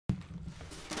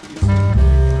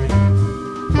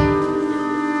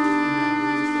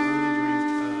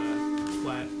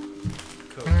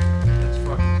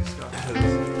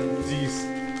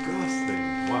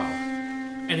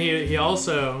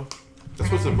also...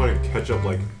 That's what's putting ketchup,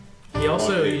 like... He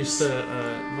also used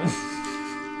to...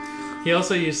 he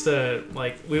also used to,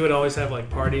 like... We would always have, like,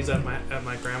 parties at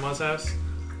my grandma's house.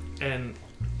 And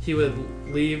he would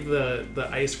leave the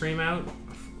ice cream out,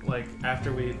 like,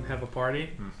 after we have a party.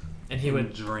 And he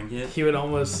would... drink it? He would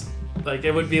almost... Like,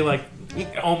 it would be, like,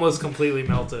 almost completely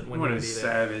melted when he would eat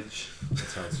savage. it. That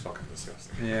sounds fucking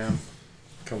disgusting. Yeah.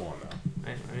 Come on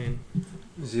now. I mean...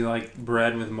 Is he like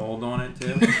bread with mold on it,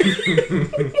 too?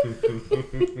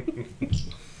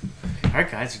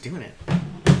 Alright, guys, we're doing it.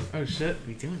 Oh, shit.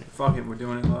 We're doing it. Fuck it, we're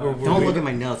doing it live. Don't look at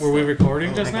my notes. Were we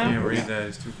recording Oh, just I now? can't read that.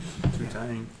 It's too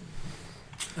tiny.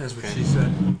 That's what she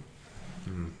said.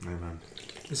 Amen.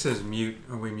 It says mute.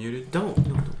 Are we muted? Don't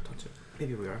touch it.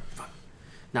 Maybe we are. Fuck.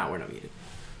 No, we're not muted.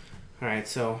 Alright,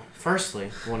 so,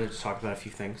 firstly, I wanted to talk about a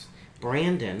few things.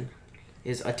 Brandon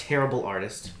is a terrible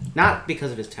artist. Not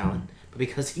because of his talent, but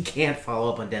because he can't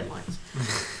follow up on deadlines.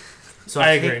 So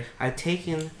I agree. I've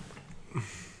taken...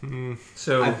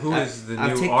 So, who is the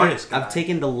new artist guy? I've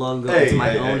taken the logo into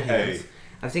my own hands.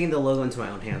 I've taken the logo into my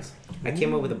own hands. I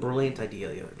came up with a brilliant idea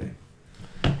the other day.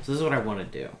 So this is what I want to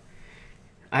do.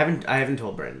 I haven't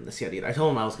told Brandon this yet either. I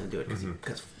told him I was going to do it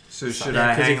because... So should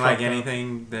I hang like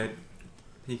anything that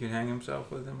he could hang himself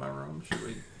with in my room?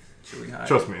 Should we hide?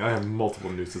 Trust me, I have multiple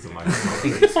nooses in my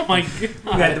house. Oh my god. We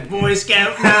got the Boy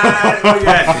Scout knife. We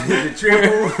got the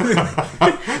triple.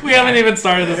 We haven't even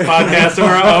started this podcast,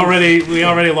 and we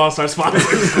already lost our sponsors.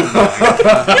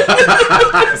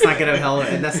 Let's not get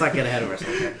ahead of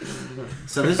ourselves. Okay.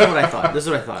 So this is what I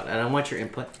thought. And I want your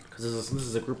input because this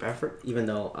is a group effort. Even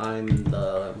though I'm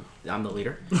the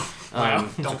leader. Don't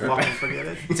fucking forget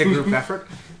it. It's a group effort.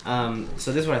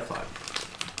 So this is what I thought.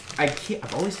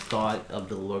 I've always thought of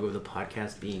the logo of the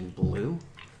podcast being blue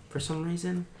for some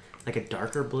reason, like a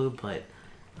darker blue. But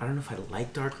I don't know if I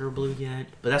like darker blue yet.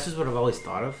 But that's just what I've always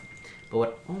thought of. But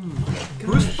what? Oh my god!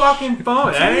 Whose fucking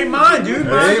phone? That ain't mine, dude.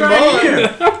 That Mine's ain't right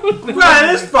mine. here.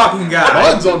 Right, this fucking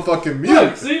guy. Mine's on fucking mute.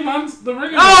 Look, see, mine's the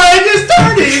ring. Oh, it just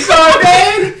turned it. You saw it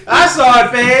fade? I saw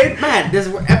it fade. Man,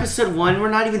 we're episode 1. We're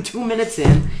not even 2 minutes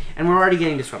in, and we're already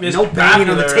getting disrupted. Mr. No banging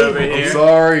on the Popular table. over here. I'm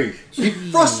sorry. He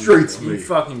frustrates me. You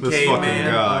fucking This caveman. fucking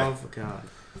guy. Oh god.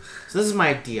 So this is my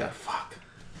idea. Fuck.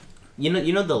 You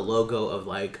know the logo of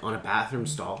like on a bathroom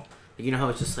stall. Like, you know how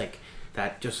it's just like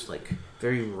that, just like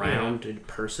very rounded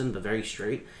person, but very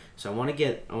straight. So I want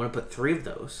to put 3 of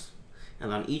those,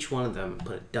 and on each one of them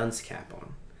put a dunce cap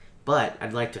on. But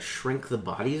I'd like to shrink the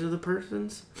bodies of the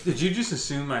persons. Did you just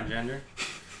assume my gender?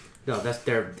 No, that's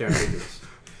their figures.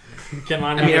 Can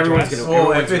mine I mean, have a everyone's dress? gonna- Oh,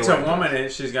 Everyone's if it's gonna a wear woman,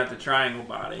 she's got the triangle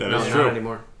body. That No, is not true.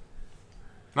 anymore.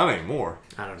 Not anymore.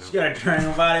 I don't know. She's got a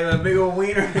triangle body with a big old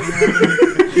wiener.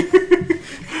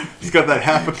 He's got that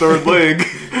half a third leg.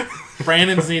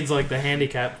 Brandon's needs like the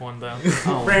handicap one though.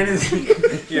 Oh. Brandon's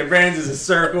is a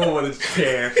circle with a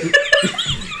chair.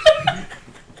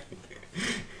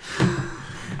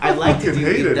 I'd like to fucking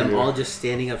hate do it them here. all just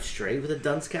standing up straight with the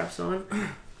dunce caps on,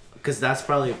 because that's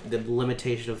probably the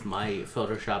limitation of my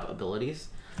Photoshop abilities.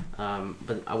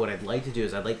 But what I'd like to do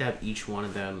is I'd like to have each one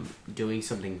of them doing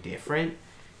something different,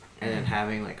 and then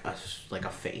having like a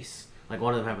face, like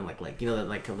one of them having like you know,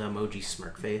 like the emoji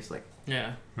smirk face, like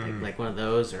Yeah. like one of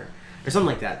those or something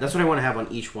like that. That's what I want to have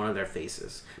on each one of their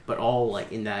faces, but all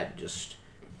like in that just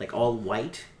like all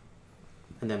white,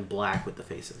 and then black with the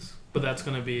faces. But that's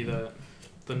gonna be the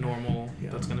normal. Yeah.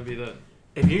 That's gonna be the.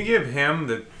 If you give him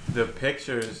the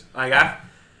pictures, like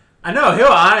I know he'll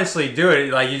honestly do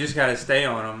it. Like you just gotta stay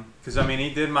on him, because I mean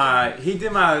he did my.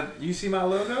 You see my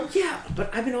logo? Yeah,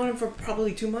 but I've been on him for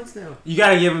probably 2 months now. You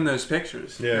gotta give him those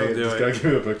pictures. Yeah, He'll you do just it. gotta give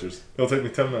me the pictures. It'll take me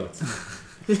 10 minutes.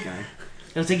 This guy.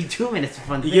 It'll take you 2 minutes to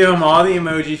find the You give him all the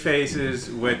emoji faces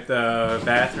with the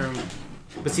bathroom.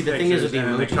 But see, the thing is with the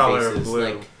pictures and emoji the color of faces, blue.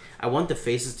 like, I want the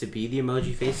faces to be the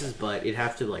emoji faces, but it'd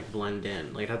have to, like, blend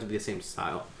in. Like, it'd have to be the same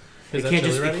style. Is It that can't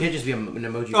chili just ready? it can't just be an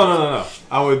emoji Oh, no.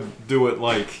 I would do it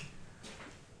like...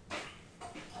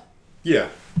 Yeah.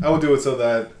 I would do it so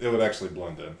that it would actually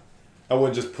blend in. I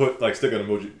wouldn't just stick an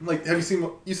emoji. Like, have you seen...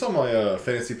 You saw my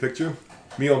fantasy picture?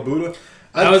 Me on Buddha?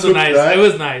 That was nice. It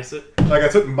was nice. Like, I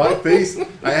took my face,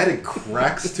 I added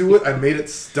cracks to it, I made it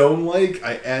stone-like,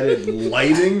 I added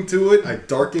lighting to it, I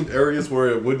darkened areas where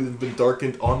it wouldn't have been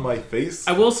darkened on my face.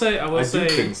 I will say, do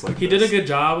things like he did a this. good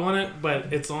job on it,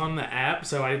 but it's on the app,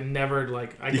 so I never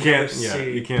You can't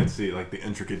see. see like the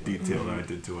intricate detail that I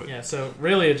did to it. Yeah, so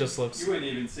really it just looks. You wouldn't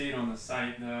even see it on the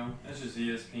site though. That's just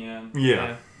ESPN.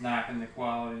 Yeah. Knocking the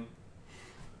quality.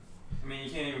 I mean,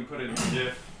 you can't even put it in a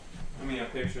GIF. I mean, a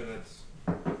picture that's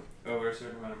over a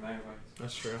certain amount of megabytes.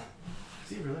 That's true.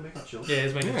 Is he really making chili? Yeah,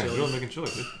 he's making Yeah, chili. really making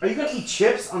chili, dude. Are you gonna eat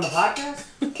chips on the podcast?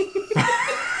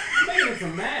 Making it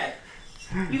from Matt.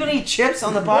 You gonna eat chips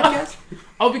on the podcast?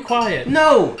 I'll be quiet.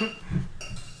 No.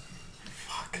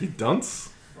 You dunce?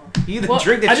 You either Well,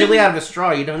 drink the I chili didn't- out of a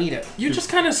straw. You don't eat it. You just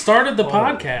kind of started the Oh.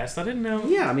 podcast. I didn't know.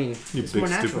 Yeah, I mean, You it's big more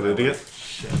natural stupid that way. idiot.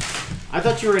 I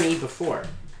thought you were gonna eat before,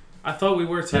 I thought we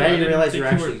were too. but I didn't realize think you were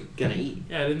actually gonna eat.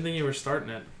 Yeah, I didn't think you were starting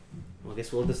it. Well, I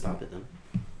guess we'll just stop it then.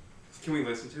 Can we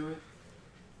listen to it?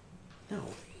 No.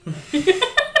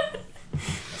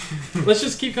 Let's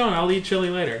just keep going. I'll eat chili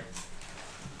later.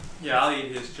 Yeah, I'll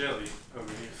eat his chili over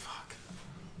here. Fuck.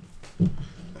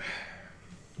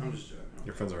 I'm just joking.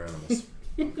 Your friends are animals.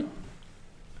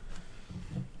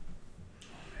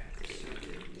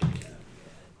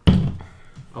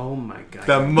 Oh my god.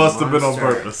 That you're a must have been on monster.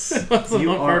 purpose. Wasn't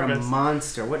You on are purpose. a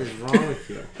monster. What is wrong with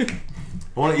you?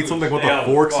 I want to eat something with a Yeah,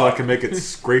 fork so I fuck. can make it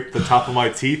scrape the top of my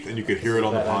teeth and you could hear it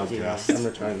on the Bad idea. podcast. I'm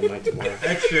returning the mic tomorrow.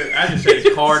 Extra. I just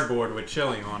say cardboard with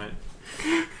chili on it.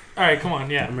 All right, come on.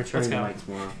 Yeah, I'm let's returning the go. mic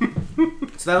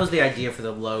tomorrow. So that was the idea for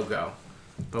the logo,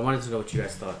 but I wanted to know what you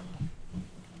guys thought.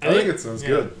 I think it sounds yeah.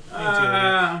 good.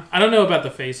 Uh, I don't know about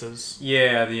the faces.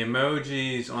 yeah, the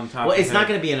emojis on top. Well, of it's not it.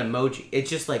 going to be an emoji. It's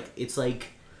just like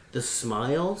the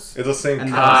smiles It's the same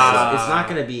and the concept. it's not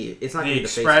going to be the the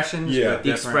faces. expressions. Yeah. but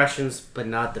The different. expressions, but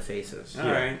not the faces. All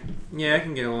right. Yeah, I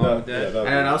can get along No, with yeah, that. that'd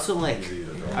And be also like easy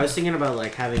to draw. I was thinking about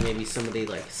like having maybe somebody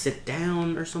like sit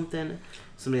down or something,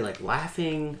 somebody like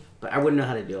laughing, but I wouldn't know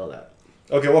how to do all that.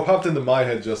 Okay, what popped into my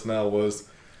head just now was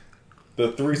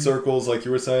the 3 circles, like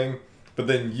you were saying, but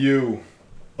then you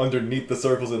underneath the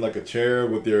circles in like a chair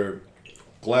with your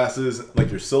glasses, like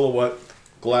your silhouette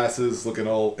glasses, looking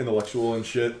all intellectual and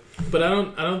shit. But I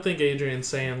don't think Adrian's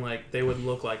saying like they would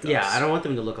look like us. Yeah, I don't want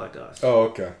them to look like us. Oh,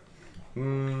 okay.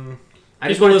 Mm, I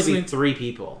just People want it to be listening- 3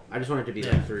 people. I just want it to be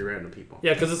Yeah. like 3 random people.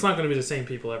 Yeah, because it's not going to be the same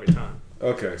people every time.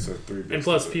 okay, so 3 big And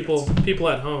plus, certificates. people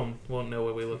at home won't know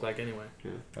what we look like anyway.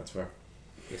 That's fair.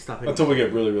 Yeah, stop it. Until we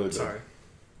get really, really big. Sorry.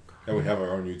 And we have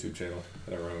our own YouTube channel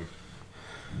and our own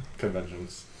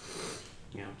conventions.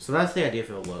 Yeah. So that's the idea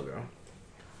for the logo.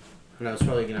 And I was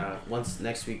probably gonna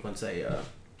next week once I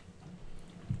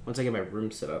get my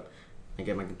room set up and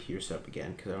get my computer set up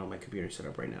again because I don't have my computer set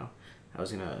up right now. I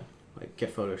was gonna like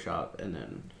get Photoshop and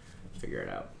then figure it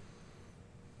out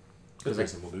That's like-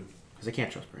 reasonable, dude. because I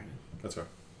can't trust Brandon. That's fair.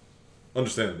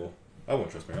 Understandable. I won't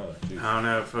trust me either. Jeez. I don't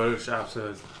know. Photoshop's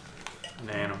an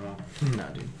animal. No,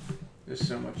 dude. There's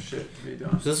so much shit to be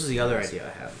done. So this is the other idea I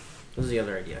had.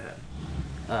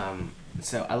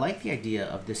 So I like the idea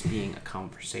of this being a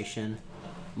conversation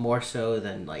more so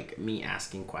than like me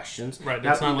asking questions. Right.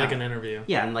 Now- It's not like now- an interview.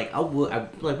 Yeah, and like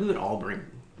like we would all bring,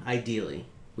 ideally,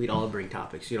 we'd all bring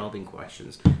topics, we'd all bring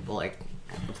questions. But like,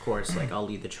 of course, like I'll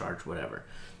lead the charge, whatever.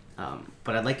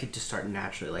 But I'd like it to start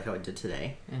naturally, like how it did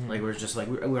today. Mm-hmm. Like we're just like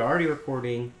we're already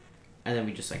recording, and then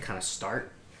we just like kind of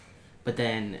start. But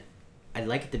then I'd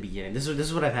like at the beginning. This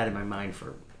is what I've had in my mind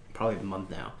for probably a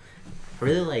month now. I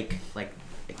really like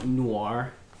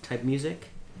noir type music,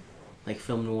 like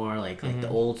film noir, like the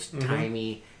old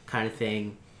timey kind of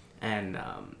thing. And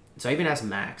so I even asked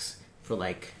Max for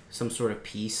like some sort of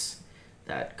piece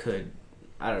that could,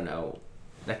 I don't know,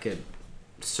 that could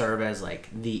serve as like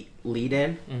the lead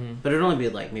in, but it'd only be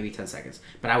like maybe 10 seconds.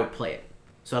 But I would play it,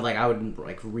 so I would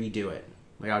like redo it.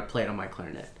 Like I would play it on my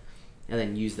clarinet, and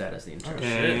then use that as the intro.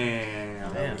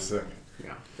 Damn. Damn. Sick.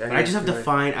 Yeah, That but I just is have to good.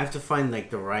 find. I have to find like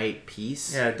the right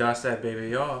piece. Yeah, dust that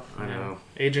baby off. I know.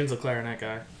 Adrian's a clarinet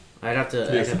guy. I'd have to.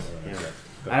 Yes.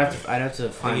 I'd have to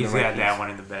find He's the right got piece. that one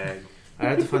in the bag. I'd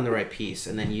have to find the right piece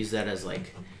and then use that as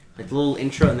like a little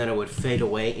intro, and then it would fade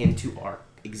away into our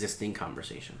existing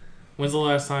conversation. When's the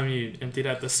last time you emptied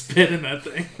out the spit in that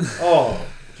thing? Oh,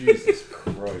 Jesus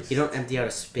Christ. You don't empty out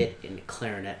a spit in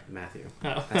clarinet, Matthew.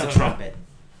 Oh, That's a trumpet.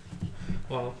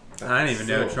 Well, I didn't even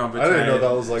know trumpets. I didn't know had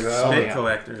that was like that. spit yeah.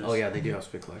 collectors. Oh yeah, they do have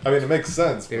spit collectors. I mean, it makes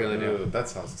sense. They but, really do. That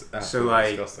sounds absolutely So, like-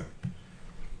 disgusting.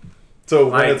 So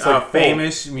when Like it's a like full-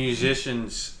 famous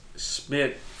musician's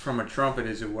spit from a trumpet,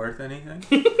 is it worth anything?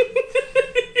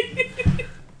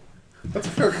 That's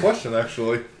a fair question,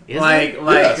 actually. Is like it?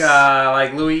 like Yes.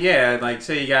 like Louis, yeah, like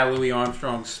say you got Louis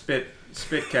Armstrong's spit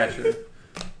catcher.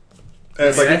 And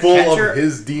it's like That full catcher- of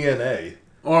his DNA.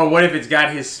 Or what if it's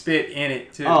got his spit in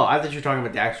it too? Oh, I thought you were talking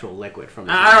about the actual liquid from.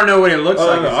 The I don't know what it looks Oh,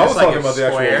 like. no, Is I this was like talking a about the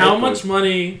actual- square? how liquid. much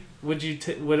money would you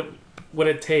would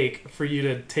it take for you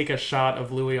to take a shot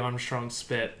of Louis Armstrong's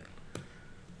spit?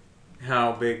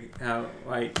 How big? How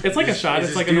like? It's like a is- shot, is it's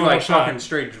this like a dude, normal like shot. fucking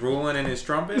straight drooling in his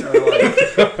trumpet, or like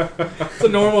It's a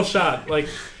normal shot. Like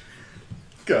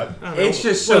God. I don't know, it's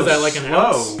just what so is that, like an slow.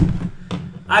 ounce?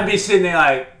 I'd be sitting there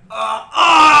like,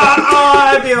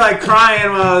 I'd be like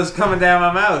crying while it was coming down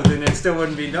my mouth, and it still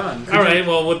wouldn't be done. All right.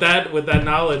 Well, with that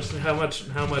knowledge, how much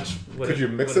would Could you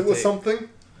mix would it with take? something?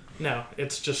 No,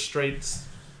 it's just straight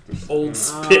old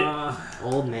spit.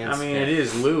 Old man. I mean, spit. it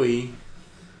is Louis.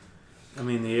 I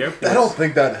mean, the airport. I don't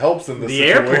think that helps in this The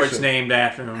situation. airport's named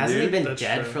after him, Hasn't dude. he been That's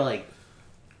dead true. for like?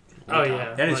 Oh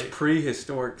yeah. That is like-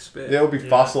 prehistoric spit. Yeah, it would be Yeah.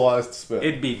 fossilized spit.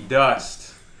 It'd be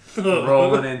dust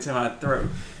rolling into my throat.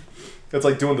 It's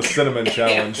like doing the cinnamon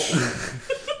challenge.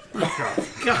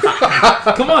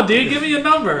 Come on, dude. Give me a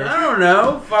number. I don't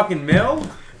know, fucking mill.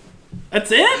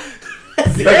 That's it.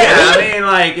 Yeah, I mean,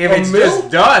 like if A it's mill? just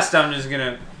dust, I'm just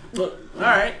gonna. All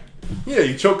right, Yeah,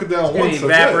 you choke it down it's gonna once. that's it.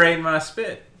 evaporate my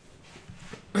spit.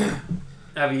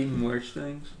 I've eaten worse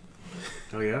things,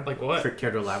 Oh yeah. Like what?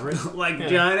 Care to elaborate? like Yeah.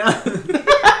 vagina.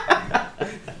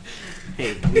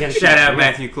 Hey, we gotta Shout out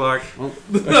Matthew Clark. Oh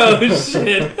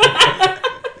shit.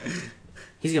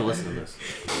 He's gonna listen to this.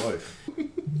 Life.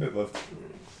 It left.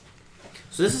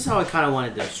 So this is how I kind of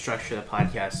wanted to structure the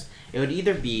podcast. It would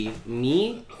either be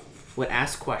me would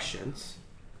ask questions,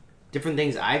 different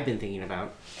things I've been thinking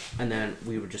about, and then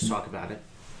we would just talk about it.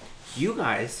 You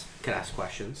guys could ask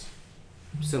questions,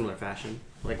 similar fashion,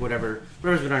 like whatever's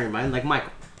been on your mind. Like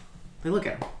Michael, hey, look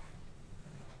at him.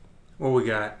 What we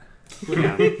got? Look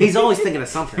at him. He's always thinking of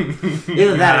something.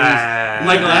 Either that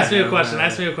Michael, ask me a question.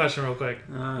 Ask me a question real quick.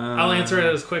 Uh, I'll answer it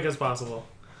as quick as possible.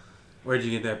 Where'd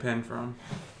you get that pen from?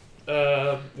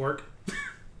 Work.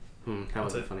 or he's. That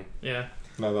wasn't it. funny. Yeah.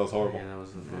 No, that was horrible. Yeah, that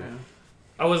wasn't funny. Yeah.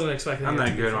 I wasn't expecting. I'm it not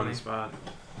to be good on funny. the spot.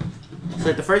 So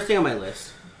like, the first thing on my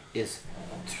list is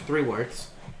 3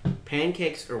 words: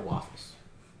 pancakes or waffles.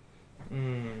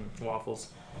 Waffles.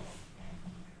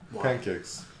 Why?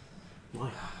 Pancakes.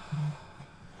 Why?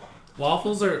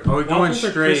 Waffles are. Are we going waffles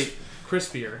are straight?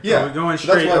 crispier. Yeah. Are we going so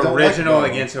that's straight what I don't like original about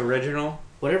them. against original?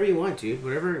 Whatever you want, dude.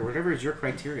 Whatever is your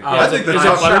criteria. Oh, Yeah, I is think it, the is it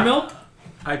top- buttermilk?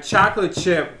 A chocolate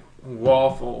chip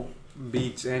waffle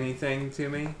beats anything to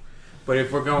me. But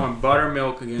if we're going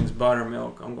buttermilk against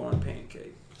buttermilk, I'm going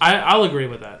pancake. I'll agree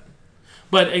with that.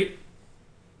 But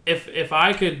if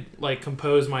I could like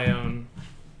compose my own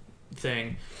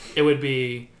thing, it would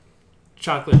be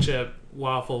chocolate chip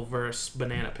waffle versus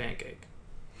banana pancake.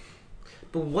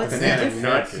 But what's Banana the difference?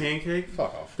 Nut pancake. pancake?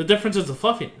 Fuck off. The difference is the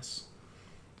fluffiness.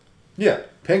 Yeah,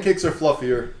 pancakes are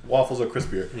fluffier, waffles are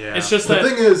crispier. Yeah. It's just The that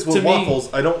thing is, with to me-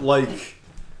 waffles, I don't like.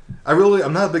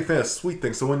 I'm not a big fan of sweet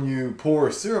things. So when you pour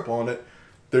syrup on it,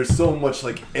 there's so much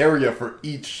like area for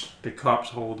each. the cups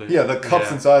hold it. Yeah, the cups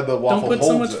Yeah. inside the waffle don't put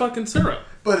so holds much it. fucking syrup.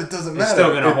 But it doesn't It's matter.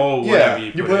 still gonna hold Yeah, whatever you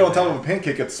you put put it in on top there. of a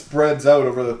pancake, it spreads out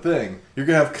over the thing. You're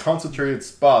gonna have concentrated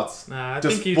spots Nah, I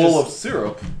just think you full just. of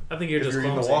syrup I think you're if just you're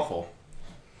eating a clumsy. waffle.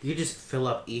 You just fill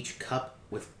up each cup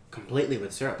with completely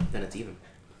with syrup, then it's even.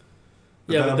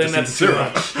 Yeah, then but I'm then just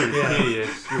that's too eating much. Yeah.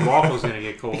 Idiots. Your waffle's gonna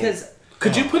get cold. Because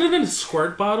Could you put it in a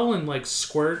squirt bottle and like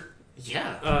squirt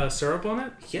yeah, syrup on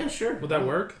it? yeah, sure. Would that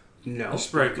work? No. you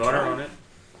spray butter on it.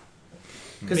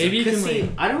 Because Maybe you can, see,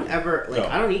 like- I don't ever like No.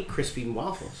 I don't eat crispy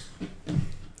waffles.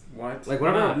 What? Like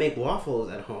whenever Why I make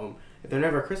waffles at home, they're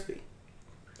never crispy.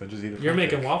 Then just eat a You're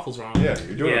pancake. making waffles wrong. Yeah,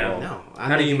 you're doing Yeah. it wrong. No.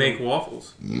 How do you make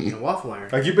waffles? in a waffle iron?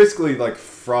 Like you basically like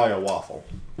fry a waffle.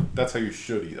 That's how you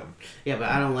should eat them. Yeah, but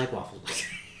I don't like waffles.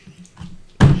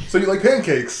 So you like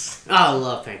pancakes? Oh, I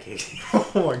love pancakes.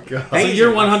 Oh my god. So Pancakes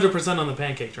you're are the 100% on the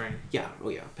pancake train. Yeah, oh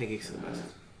yeah, pancakes are the best.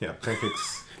 Yeah,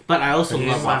 pancakes. But I also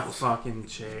Here's love my waffles. fucking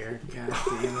chair. God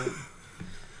damn it.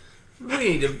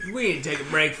 We need to take a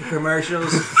break for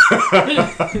commercials.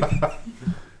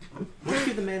 Let's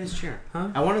give the man his chair. Huh?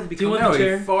 I wanted to Do you become. want No, the he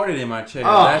chair? farted in my chair.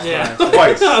 Oh, That's yeah. why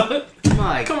I said- Twice.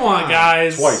 My Come on, God.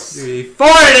 guys. Twice. Dude, he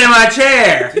farted in my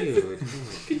chair. Dude, oh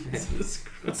my goodness.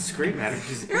 What's the scream at?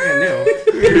 She's brand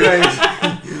new. You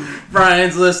guys-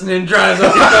 Brian's listening, drives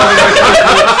up.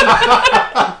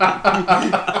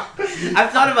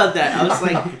 I've thought about that. I was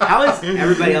like, how is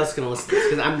everybody else going to listen to this?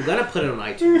 Because I'm going to put it on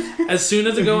iTunes. As soon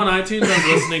as I go on iTunes,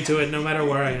 I'm listening to it no matter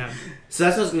where I am. So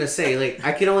that's what I was going to say. Like,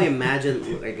 I can only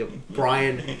imagine, like, a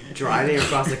Brian driving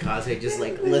across the causeway, just,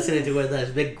 like, listening to it with a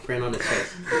big grin on his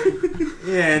face.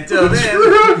 Yeah, until then.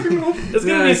 It's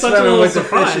gonna Yeah, be he's such a swimming little with the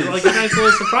surprise, fishes. like a nice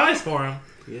little surprise for him.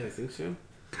 Yeah, I think so.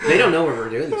 They don't know what we're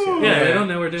doing this year. Yeah, they don't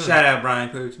know we're doing. Shout out Brian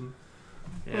Cluton.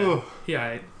 Yeah,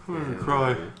 yeah. I'm gonna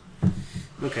cry.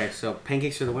 Okay, so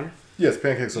pancakes are the winner? Yes,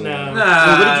 pancakes are the No. winner. Nah,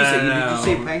 So what did you say? no. Did you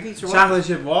say pancakes or what? Chocolate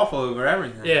chip waffle over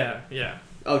everything. Yeah.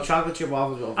 Oh, chocolate chip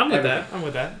waffles. I'm with everything. that. I'm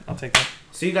with that. I'll take that.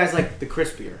 So you guys like the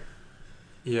crispier?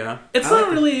 Yeah. It's I not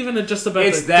like really even just about.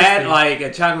 It's the that crispy. like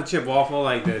a chocolate chip waffle,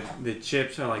 like the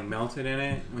chips are like melted in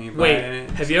it when you bite in Wait, it.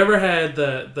 have you ever had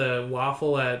the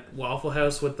waffle at Waffle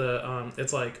House with the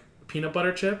it's like peanut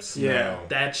butter chips. Yeah.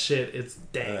 That shit is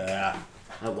dank.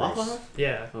 A Waffle House?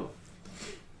 Yeah. Oh.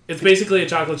 It's basically a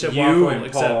chocolate chip You waffle, and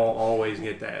except Paul always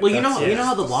get that. Well, you That's- know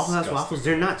how the that's Waffle House disgusting. waffles,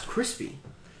 they're not crispy.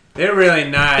 They're really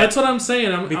not. that's what I'm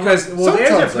saying. because well, theirs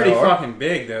Sometimes are pretty they are. fucking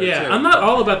big though. Yeah, too. I'm not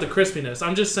all about the crispiness.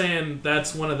 I'm just saying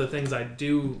that's one of the things I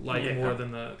do like Yeah. more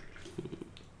than the.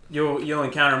 You'll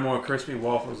encounter more crispy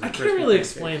waffles. Than I can't crispy really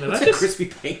pancakes. explain it. What's I a just, crispy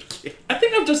pancake? I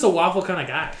think I'm just a waffle kind of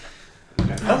guy.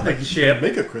 I don't think you should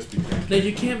make a crispy pancake. No,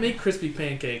 you can't make crispy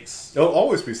pancakes. It'll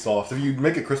always be soft. If you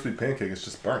make a crispy pancake, it's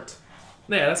just burnt.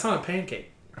 Yeah, that's not a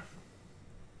pancake.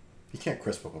 You can't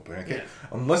crisp up a pancake Yeah.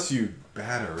 unless you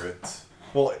batter it.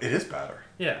 Well, it is batter.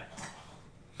 Yeah.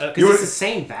 Because it's the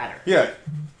same batter. Yeah,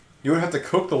 you would have to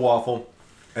cook the waffle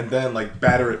and then like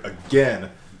batter it again,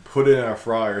 put it in a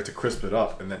fryer to crisp it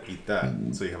up, and then eat that.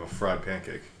 So you have a fried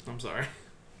pancake. I'm sorry,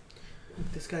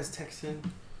 This guy's texting.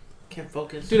 Can't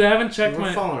focus. dude. I haven't checked We're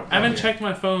my. falling apart I haven't here. checked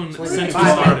my phone It's only since we been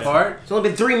 5 started. apart. It's only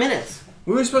been 3 minutes.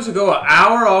 We were supposed to go an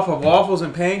hour off of waffles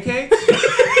and pancakes.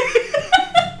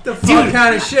 The fuck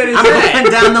kind of shit is I'm that?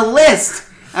 going down the list.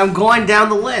 I'm going down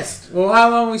the list. Well, how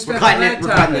long we spent We're cutting on it. that We're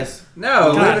cutting topic? this.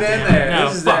 No, God leave it in damn it. there. No,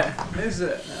 This is fuck. that. This is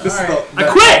it. This All right. is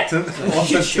I quit!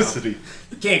 authenticity.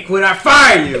 Can't quit. I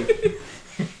fire you.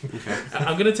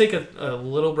 I'm gonna take a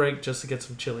little break just to get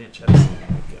some chili and chips.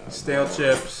 Stale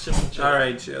chips. Just some chili. All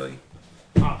right, chili.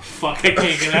 Oh fuck! I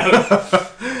can't get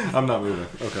out. I'm not moving.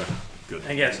 Okay.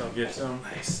 I guess I'll get some.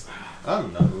 Nice.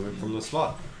 I'm not moving from the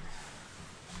spot.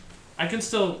 I can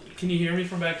still. Can you hear me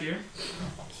from back here?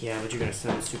 Yeah, but you're going to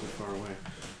sound super far away.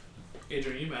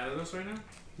 Adrian, are you mad at us right now?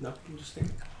 No, I'm just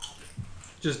thinking.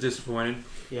 Just disappointed.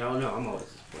 Yeah, oh no, I'm always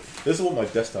disappointed. This is what my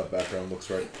desktop background looks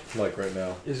like right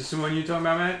now. Is this the one you talking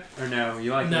about, Matt? Or no?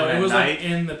 You like the No, one it at was night? like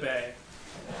in the bay.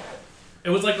 It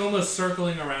was like almost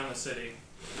circling around the city.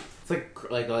 It's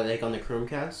like on the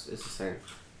Chromecast, it's the same.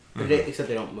 But except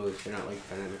they don't move. They're not like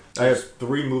dynamic. I have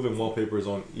 3 moving wallpapers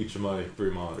on each of my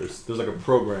 3 monitors. There's like a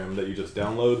program that you just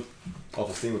download off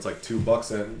of Steam. It's like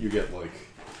 $2 and you get like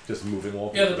just moving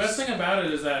wallpapers. Yeah, the best thing about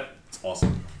it is that It's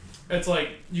awesome. it's like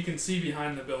you can see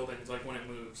behind the buildings like when it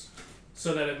moves,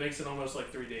 so that it makes it almost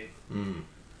like 3D.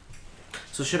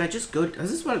 So should I just go?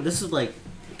 This is like,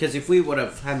 because if we would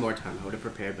have had more time, I would have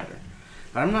prepared better.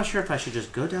 But I'm not sure if I should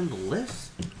just go down the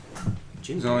list.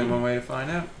 There's only one way to find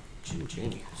out. Jim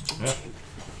Jamie. Yeah.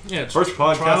 Yeah, it's First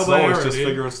trial podcast is by always error, just dude.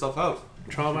 figuring stuff out.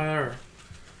 Trial by error.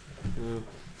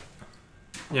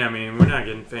 Yeah, I mean, we're not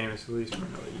getting famous at least for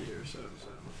another year or so.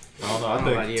 I don't know. I don't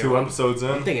know I about think you. 2 episodes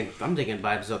I'm in. thinking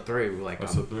by episode 3, we're like,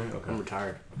 Episode 3? Okay. I'm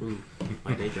retired.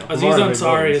 My day job. Aziz already made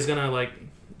Ansari movies. is gonna like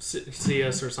see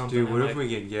us or something. Dude, and, what if like, we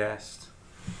get guests?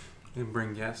 We can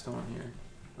bring guests on here,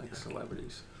 like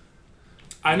celebrities.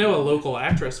 I know a local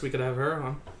actress. We could have her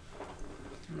on.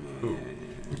 Who?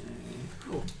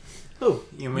 Who?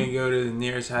 You want me to go to the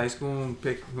nearest high school and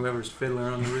pick whoever's fiddler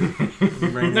on the roof?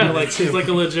 And bring No, them like in? she's like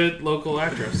a legit local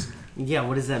actress. Yeah,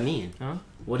 what does that mean? Huh?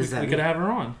 What does that We mean? could have her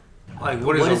on. Like,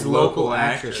 What what is is a local local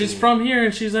actress? actress? She's from here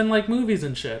and she's in like movies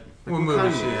and shit. What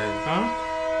movie she in? Huh?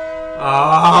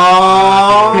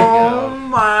 Oh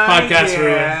my Podcast God.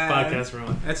 ruin. Podcast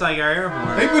ruin. That's like our air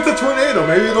horn. Maybe it's a tornado.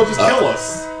 Maybe it'll just kill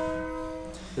us.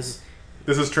 This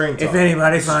This is train time. If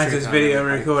anybody finds Straight this on video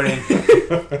everybody.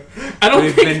 recording, I don't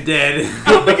we've think been dead.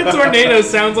 I don't think a tornado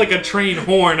sounds like a train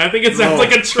horn. I think it sounds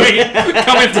like a train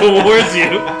coming towards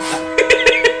you.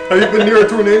 Have you been near a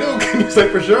tornado? Can you say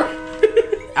for sure?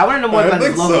 I want to know more I about this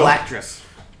think local so. actress.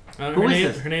 Who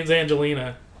is this? Her name's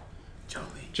Angelina Jolie.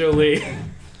 Jolie.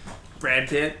 Brad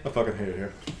Pitt. I fucking hate it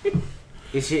here.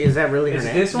 Is that really her Is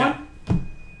name? this one?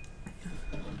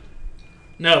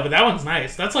 No, but that one's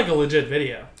nice. That's like a legit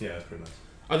video. Yeah, it's pretty nice.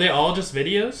 Are they all just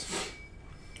videos?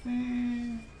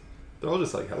 They're all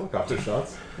just like helicopter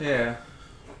shots. Yeah.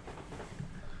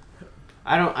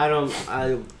 Well,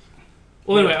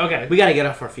 anyway, okay. We gotta get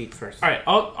off our feet first. All right.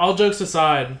 All jokes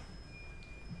aside,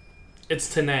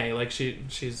 it's Tanae. Like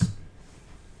she's.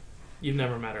 You've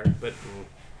never met her, but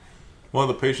One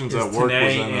of the patients Is at work was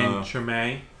Tanae in and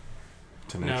Tremaine?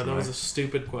 Tanae no, that Tremaine. was a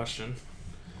stupid question.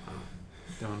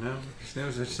 Don't know. There's no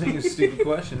such thing as a stupid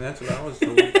question. That's what I was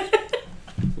told.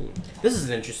 This is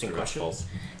an interesting That's question. false.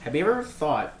 Have you ever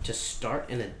thought to start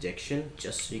an addiction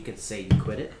just so you can say you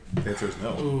quit it? The answer is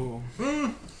no. Ooh.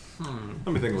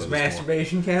 Let me think Does about this more.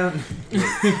 masturbation count?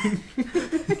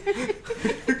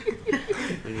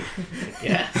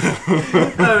 Yeah.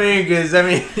 I mean,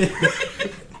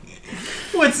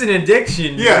 what's an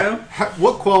addiction? You Yeah. know?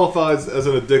 What qualifies as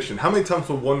an addiction? How many times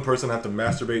would one person have to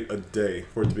masturbate a day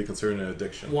for it to be considered an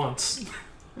addiction? Once.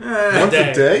 Once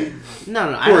day. a day?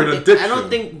 No, I For don't, an think, I addiction. don't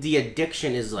think the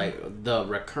addiction is like the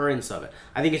recurrence of it.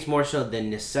 I think it's more so the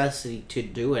necessity to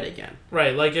do it again.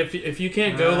 Right, like if you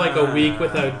can't go like a week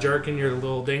without jerking your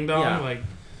little ding dong, Yeah. like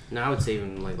No, I would say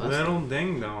even like less. Little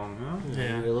ding dong, huh?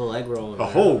 yeah, Your little egg roll. A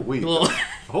whole week. little,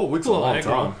 A whole week's a Little long egg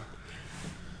roll. time.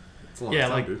 It's a long Yeah,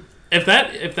 time, like- dude.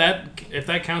 if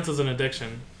that counts as an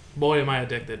addiction, boy am I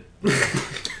addicted.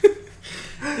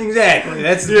 Exactly.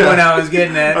 That's the Yeah. point I was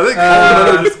getting at. I think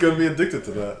all of us gonna be addicted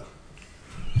to that.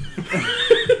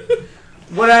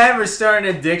 Would I ever start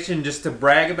an addiction just to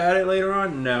brag about it later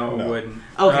on? No, No. I wouldn't.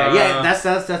 Okay, yeah, that's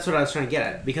what I was trying to get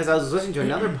at. Because I was listening to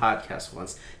another podcast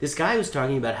once. This guy was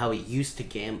talking about how he used to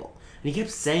gamble. And he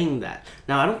kept saying that.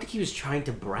 Now, I don't think he was trying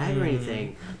to brag or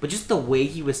anything, but just the way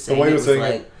he was The saying way it he was was saying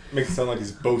like, it makes it sound like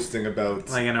he's boasting about.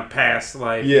 Like in a past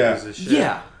life. Yeah. Piece of shit.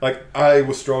 yeah. Like, I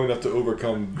was strong enough to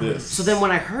overcome this. So then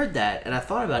when I heard that and I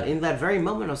thought about it, in that very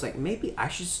moment, I was like, maybe I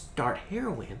should start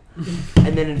heroin.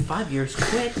 And then in 5 years,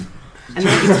 quit. And then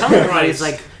I can tell everybody, it's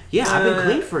like, yeah, I've been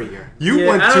clean for a year. You Yeah,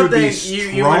 went I to don't the think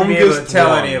strongest you wouldn't be able to tell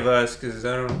one. any of us because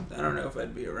I don't know if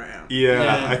I'd be around. Yeah,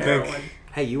 Yeah, I think. Heroin.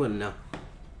 Hey, you wouldn't know.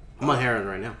 I'm on heroin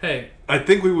right now. Hey, I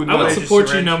think we would. I would know. just support you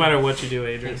syringe no you. matter what you do,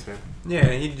 Adrian. Thanks, man.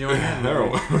 Yeah, he'd join in.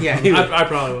 Heroin. Yeah, he would. I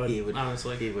probably would, He would.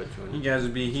 honestly. He would join You me. guys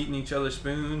would be heating each other's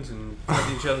spoons and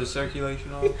cutting each other's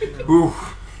circulation off. You know? Ooh.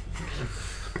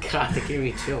 God, that gave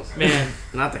me chills. Man,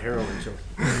 Not the heroin chills.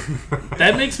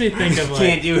 that makes me think of Can't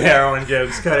like. do heroin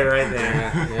jokes. Cut it right there.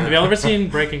 Yeah, yeah. Have y'all ever seen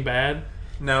Breaking Bad?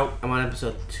 Nope. I'm on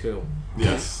episode 2.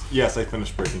 Yes. Yes, I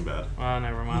finished Breaking Bad.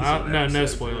 Never mind. It's an No episode,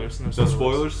 spoilers. No No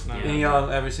spoilers. spoilers? No. Any of y'all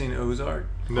ever seen Ozark?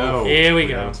 No. Here we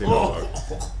go. haven't seen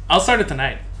Ozark. I'll start it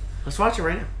tonight. Let's watch it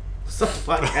right now. Stop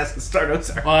the podcast and start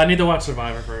Ozark. Well, I need to watch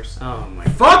Survivor first. Oh my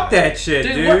Fuck that shit,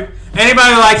 Dude, dude. what-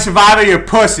 Anybody like Survivor, you're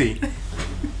pussy.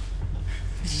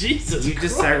 Jesus. You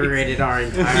just Christ. segregated our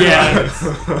entire Yeah.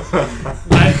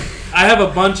 lives. I have a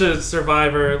bunch of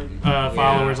Survivor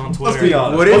followers on Twitter. Let's be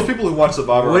honest. What Most if- people who watch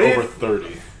Survivor are what if- over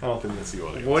 30. I don't think that's the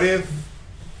audience. What if,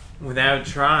 without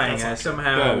trying, That's I not-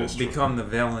 somehow that is true. become the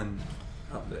villain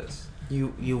of this?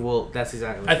 You will. That's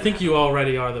exactly. I think you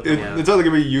already are the It, villain. It's either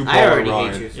gonna be you, Paul, I or already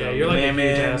Ryan. hate you. So Yeah, you're like a huge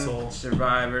Women, asshole.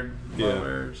 Survivor, Yeah.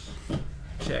 lovers.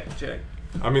 Check.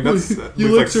 I mean, that's.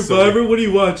 You like Survivor? What do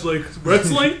you watch? Like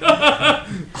wrestling? That's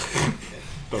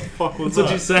The fuck was what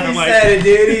that? you sound He like. said it,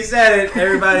 dude. He said it.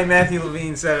 Everybody, Matthew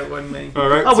Levine said it, wasn't me. All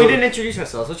right. Oh, we so- didn't introduce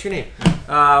ourselves. What's your name?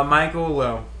 Michael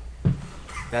Lowe.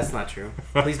 That's not true.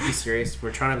 Please be serious.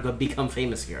 We're trying to go become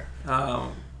famous here.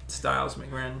 Styles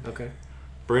McGren. Okay.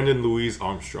 Brandon Louise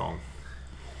Armstrong.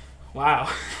 Wow.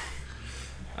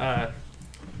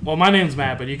 Well, my name's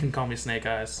Matt, but you can call me Snake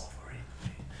Eyes.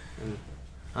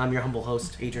 I'm your humble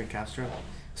host, Adrian Castro.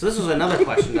 So this was another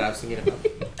question that I was thinking about.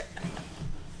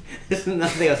 This is another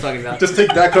thing I was talking about. Just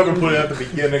take that clip and put it at the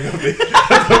beginning of the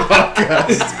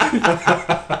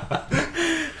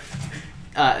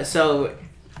podcast. So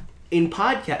in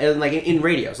podcast, like in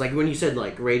radios, like when you said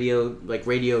like radio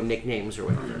nicknames or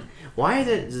whatever, why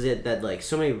is it that like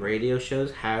so many radio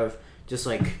shows have just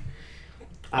like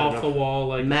I don't Off know, the wall,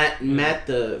 like Matt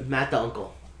the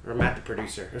uncle or Matt the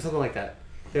producer or something like that.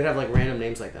 They'd have like random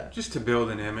names like that. Just to build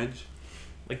an image.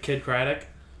 like Kid Craddock.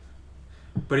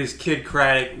 But is Kid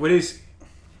Craddock... What is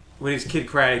Kid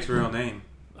Craddock's real name?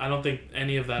 I don't think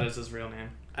any of that is his real name.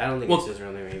 I don't think Well- it's his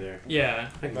real name either. Yeah.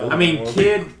 I mean,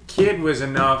 Kid was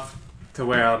enough to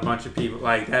where a bunch of people...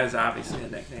 Like, that is obviously a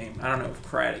nickname. I don't know if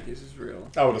Craddock is his real...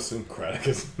 I would assume Craddock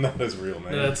is not his real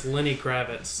name. That's Lenny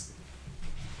Kravitz.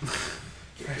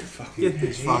 Get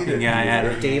this fucking guy out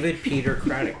of here. David Peter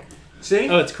Craddock, See?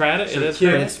 Oh, it's Craddock? So It is Kid- but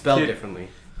Craddock? it's spelled Kid- differently.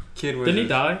 Kid was... Didn't he his-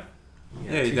 die?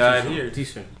 Yeah, he too died soon. here. Too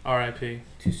soon. R.I.P.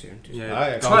 Too soon. Too soon. Yeah. I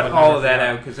actually Cut never all of that forgot.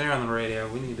 out because they're on the radio.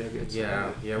 We need that good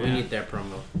stuff. Yeah, we Yeah. need that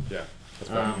promo. Yeah. That's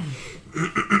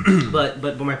fine.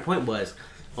 But my point was,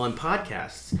 on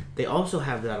podcasts, they also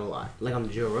have that a lot. Like on the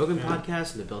Joe Rogan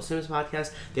podcast and the Bill Simmons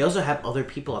podcast, they also have other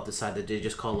people up the side that they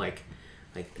just call like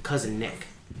cousin Nick.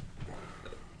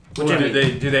 Which I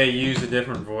mean, Do they use a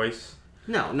different voice?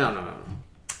 no.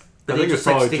 I But think they it's just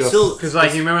like probably they just- still Because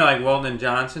like you remember like Weldon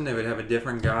Johnson, they would have a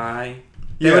different guy.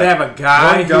 They Yeah. would have a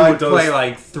guy One who guy would does play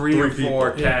like three or three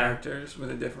four people. Yeah. characters with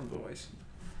a different voice.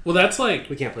 Well, that's like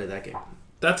we can't play that game.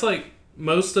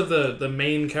 most of the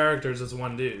main characters is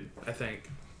one dude, I think.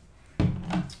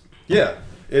 Yeah.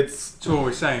 It's. That's what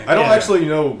we're saying. I don't Yeah. actually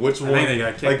know which I one. think they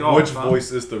got kicked like off, which huh?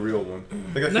 voice is the real one.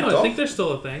 They got No, kicked I off? think there's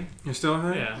still a thing. You're still a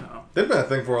thing? Yeah. No. They've been a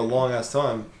thing for a long ass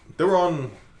time. They were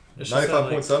on It's just that,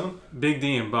 like, 95.7, Big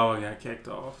D and Boa got kicked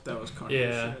off. That was country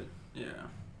Yeah. shit. Yeah.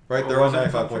 right? Or They're on was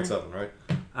it 95.7, right?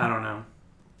 I don't know.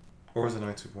 Or was it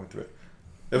 92.3?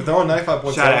 If they're on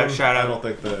 95.7, Shout out. I don't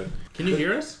think they. Can you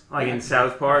hear us? Like in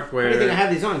South Park Why do you think I where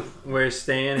have these on?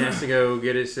 Stan has to go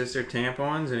get his sister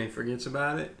tampons and he forgets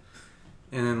about it.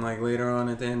 And then like later on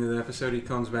at the end of the episode he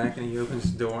comes back and he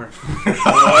opens the door.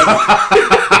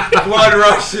 Blood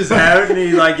rushes out and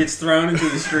he like gets thrown into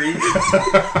the street.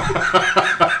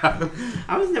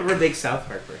 I was never a big South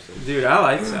Park person. Dude, I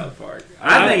like South Park.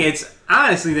 I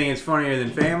honestly think it's funnier than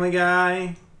Family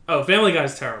Guy. Oh, Family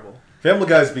Guy's terrible. Family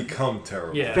Guy's become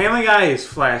terrible. Yeah. Family Guy is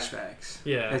flashbacks.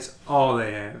 Yeah. That's all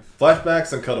they have.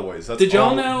 Flashbacks and cutaways. That's Did y'all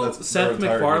all- know that's Seth their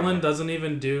entire MacFarlane humor. doesn't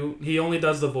even do? He only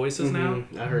does the voices now.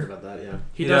 Mhm. I heard about that. Yeah.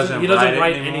 He He doesn't. doesn't He doesn't write it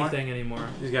write anymore? anything anymore.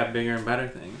 He's got bigger and better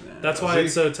things now. That's why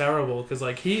it's so terrible. Because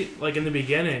like he, like in the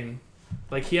beginning,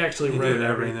 like he actually He wrote did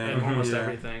everything, everything. almost Yeah.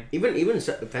 everything. Even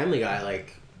Family Guy,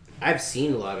 like I've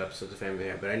seen a lot of episodes of Family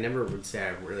Guy, but I never would say I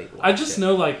really. Watched I just it.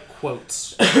 know like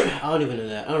quotes. I don't even know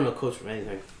that. I don't know quotes from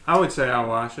anything I would say I'll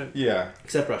watch it. Yeah.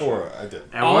 except Russia. Or I did.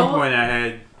 At All- one point I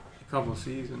had a couple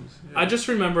seasons. Yeah. I just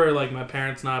remember like my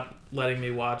parents not letting me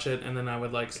watch it, and then I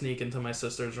would like sneak into my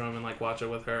sister's room and like watch it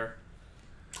with her.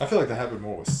 I feel like that happened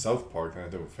more with South Park than I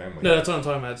did with Family No, Guy. that's what I'm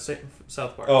talking about.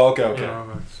 South Park. Oh, okay, okay. Yeah. I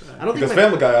don't think Because my,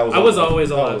 Family Guy, I was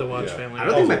always allowed to watch yeah. Family I Guy.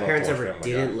 don't think my allowed to parents watch ever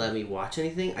Family didn't Guy. let me watch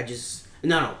anything. I just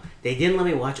no, they didn't let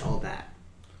me watch all that.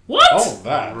 What? Oh,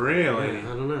 that. Really? I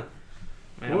don't know.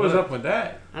 Man, What was up with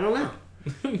that? I don't know.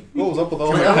 What was up with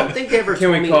all I don't that? think they ever Can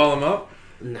told we me. call him up?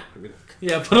 No.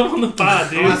 Yeah, put him on the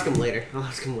pod, I'll ask dude. him later.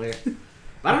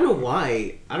 I don't know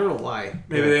why.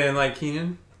 Maybe they didn't like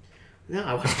Keenan? No,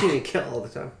 I watch Keenan and Kel all the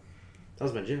time. That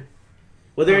was my jam.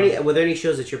 Were there any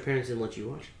shows that your parents didn't let you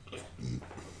watch?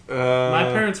 My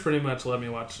parents pretty much let me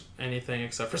watch anything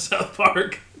except for South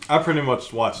Park. I pretty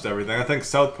much watched everything. I think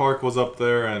South Park was up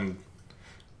there, and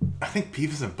I think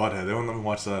Beavis and Butthead. They wouldn't let me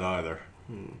watch that either.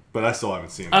 But I still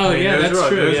haven't seen it. Oh I mean, yeah, those that's were,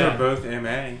 true. Those Yeah. are both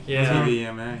MA. Yeah.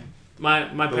 TV MA.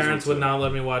 My Those parents were would two. not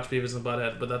let me watch Beavis and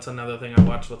Butthead, but that's another thing I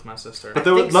watched with my sister. But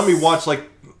they would think let me s- watch like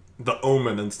The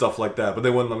Omen and stuff like that. But they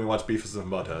wouldn't let me watch Beavis and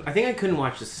Butthead. I think I couldn't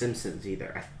watch The Simpsons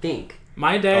either. I think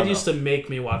My dad Oh, no. used to make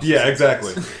me watch. Yeah, The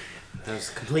exactly. that was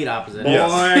complete opposite. Yeah.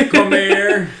 Boy, come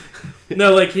here. Simpsons.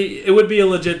 No, like it would be a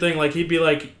legit thing. Like he'd be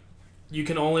like, "You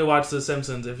can only watch The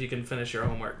Simpsons if you can finish your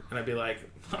homework," and I'd be like,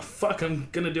 oh, "Fuck, I'm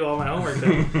gonna do all my homework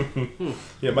then."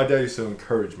 Yeah, my dad used to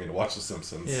encourage me to watch The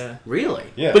Simpsons. Yeah. Really?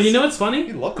 Yeah. But you know what's funny?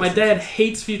 He loved The My dad Simpsons.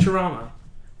 hates Futurama.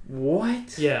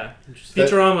 What? Yeah, Interesting.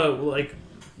 Futurama, like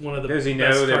one of the Does he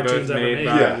best know they're cartoons both ever made made.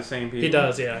 by Yeah. the same people? He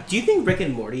does, yeah. Do you think Rick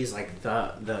and Morty is like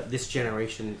the this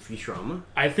generation Futurama?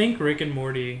 I think Rick and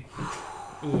Morty.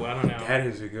 Ooh, I don't know. That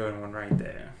is a good one right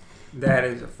there. That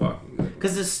is a fucking good one.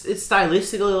 Because it's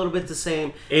stylistically a little bit the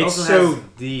same. It It's also so has-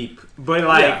 deep. But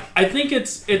like, Yeah, I think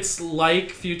it's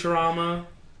like Futurama,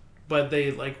 but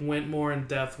they like went more in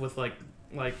depth with like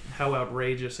how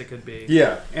outrageous it could be.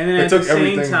 Yeah. and then It at took the same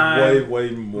everything time,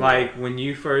 way more. like when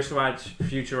you first watch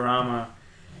Futurama,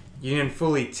 you didn't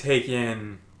fully take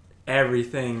in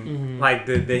everything, Mhm. like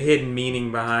the hidden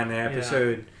meaning behind the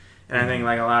episode. And I think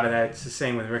like a lot of that's the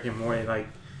same with Rick and Morty. Like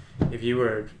if you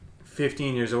were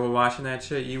 15 years old watching that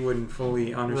shit, you wouldn't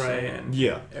fully understand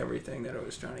Yeah. everything that it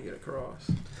was trying to get across.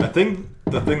 I think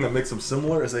the thing that makes them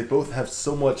similar is they both have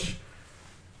so much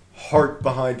heart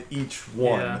behind each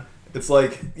one. Yeah. It's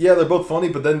like, yeah, they're both funny,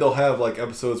 but then they'll have like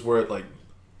episodes where it like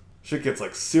shit gets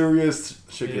like serious,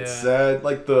 shit gets Yeah. sad,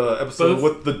 like the episode Both-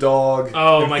 with the dog.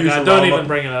 Oh in my god! Don't Futurama, even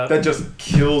bring it up. That just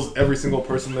kills every single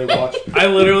person they watch. I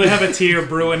literally have a tear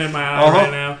brewing in my eye Uh-huh.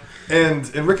 right now.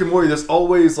 And in Rick and Morty, there's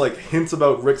always like hints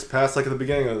about Rick's past, like at the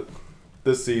beginning of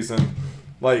this season,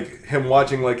 like him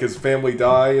watching like his family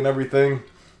die and everything.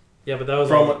 Yeah, but that was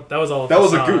From- all, that was all. That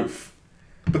was a facade. goof.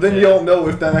 But then you Yeah. don't know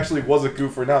if that actually was a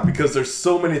goof or not because there's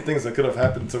so many things that could have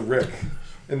happened to Rick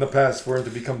in the past for him to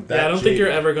become that. Yeah, I don't think you're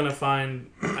jaded. ever gonna find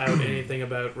out anything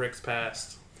about Rick's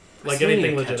past, I like still need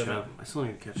anything to catch legitimate. up. I still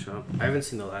need to catch up. I haven't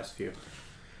seen the last few.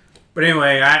 But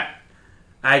anyway,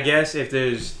 I guess if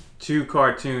there's two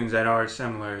cartoons that are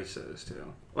similar, it's those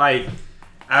two. Like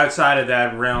outside of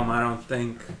that realm, I don't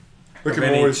think Rick of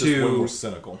and any Morty's just way two- more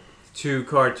cynical. two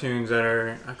cartoons that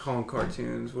are, I call them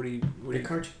cartoons. What do you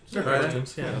cartoons. They're Are they?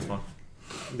 cartoons, yeah. that's fine.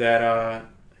 that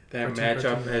Cartoon, match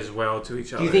up cartoon. as well to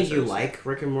each other? Do you think so you to speak? like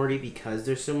Rick and Morty because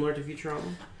they're similar to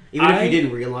Futurama? Even if I- you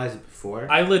didn't realize it before?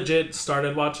 I legit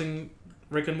started watching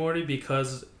Rick and Morty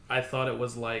because I thought it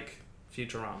was like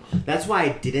Futurama. That's why I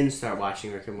didn't start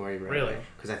watching Rick and Morty right Really?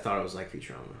 Because I thought it was like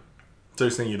Futurama. So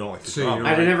you're saying you don't like So you Futurama? don't-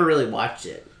 I've never really watched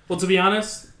it. Well, to be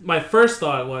honest, my first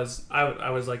thought was I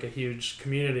was like a huge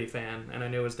Community fan, and I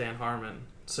knew it was Dan Harmon.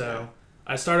 So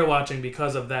I started watching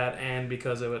because of that, and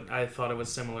because I thought it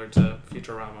was similar to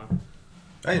Futurama.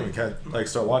 I didn't even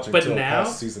start watching But until now-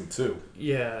 past season 2.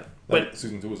 Yeah, Like, but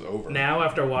season 2 was over. now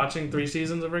after watching 3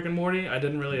 seasons of Rick and Morty, I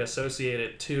didn't really associate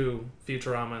it to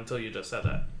Futurama until you just said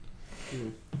that.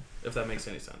 If that makes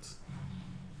any sense.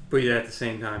 But yeah, at the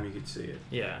same time, you could see it.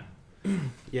 Yeah.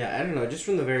 Yeah, I don't know. Just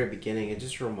from the very beginning, it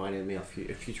just reminded me of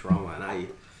Futurama, and I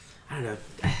don't know.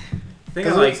 I think I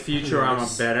 'Cause like it's-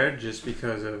 Futurama better just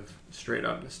because of straight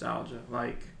up nostalgia.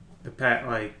 Like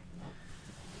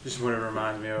just what it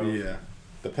reminds me of. Yeah.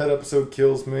 The pet episode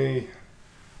kills me.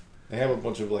 They have a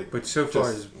bunch of But so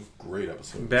far, just great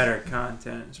episodes. better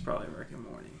content is probably Rick and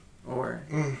Morty. Or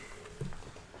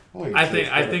I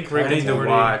think Rick I and need to Morty.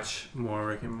 watch more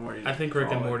Rick and Morty. I think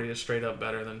Rick and Morty is straight up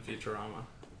better than Futurama,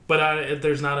 but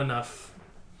there's not enough.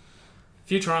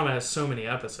 Futurama has so many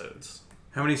episodes.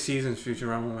 How many seasons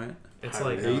Futurama went? It's I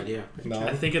like have no idea. No.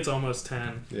 I think it's almost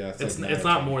 10. Yeah, It's like it's 9 or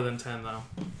not 10. more than 10 though.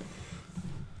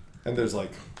 And there's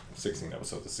like 16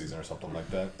 episodes a season or something like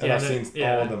that. And Yeah, I've and seen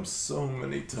all of them so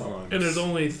many times. And there's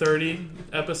only 30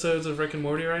 episodes of Rick and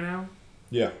Morty right now.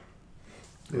 Yeah.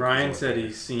 Ryan said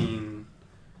he's seen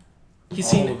He's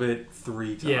all seen of it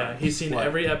 3 times. Yeah, he's seen What?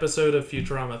 every episode of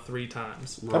Futurama 3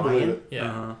 times. I believe it. Yeah,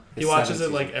 Uh-huh. he It's watches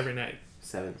 7 it like seasons. every night.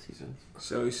 7 seasons.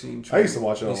 So he's seen. I used to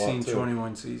watch it a He's lot, seen too.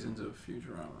 21 seasons of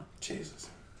Futurama. Jesus.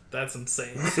 That's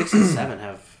insane. 6 and 7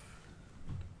 have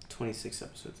 26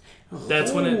 episodes.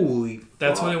 That's when it- Holy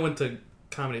That's fuck. when it went to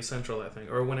Comedy Central, I think,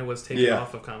 or when it was taken Yeah.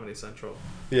 off of Comedy Central.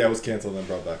 Yeah, it was canceled and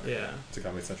brought back Yeah, to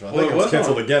Comedy Central. I Well, think it was on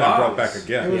canceled again and brought Fox. back It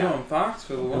again. was Yeah. on Fox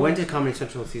for the I long. went to Comedy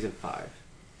Central season 5.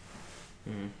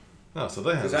 Oh, so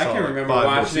they have Because I can remember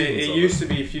watching it. It used to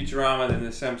be Futurama, then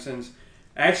The Simpsons.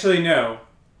 Actually, no.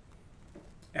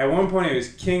 At one point, it was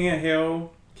King of the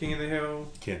Hill,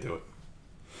 Can't do it.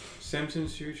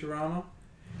 Simpsons, Futurama.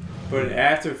 But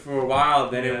after, for a while,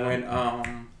 then it Yeah.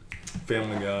 went,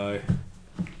 Family Guy.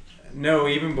 no,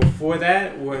 even before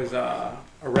that was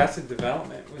Arrested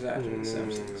Development was after The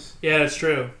Simpsons yeah, it's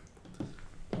true.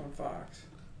 on Fox.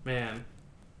 Man,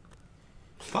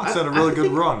 Fox had a really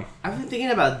good run. I've been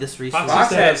thinking about this recently.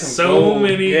 Fox had so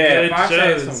many good Fox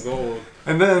shows. had some gold.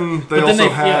 And then they But then also they-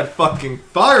 had yeah. fucking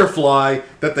Firefly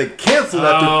that they canceled Oh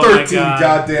after my 13 God.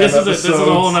 goddamn this episodes. is a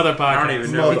whole other podcast. I don't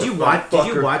even know. Did you watch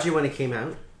Motherfucker. it when it came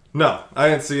out? No, I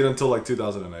didn't see it until like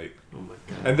 2008. Oh my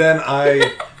god. And then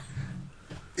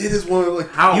it is one of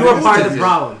like How You were old part of is the it?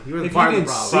 problem. You were If part you of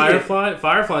the didn't problem.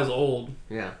 Firefly's old.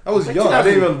 Yeah. I was Like young. I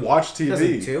didn't 2000 even watch TV.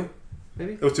 2002,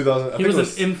 maybe? It was 2000. I He think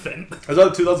was it an infant. It was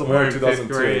either 2001 We're or in fifth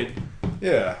 2002. grade.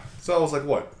 Yeah. So I was like,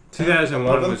 what? 2001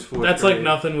 11? was 4th That's grade. like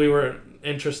nothing we were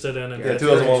interested in. Yeah,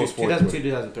 2001 was 2002,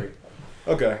 2003.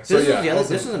 Okay. So this, yeah, is the I other, was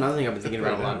this in- is another thing I've been thinking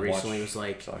about a I lot didn't recently. watch Was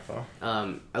like, sci-fi.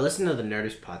 I listen to the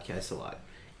Nerdist podcast a lot,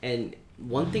 and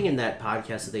one thing in that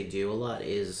podcast that they do a lot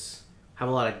is have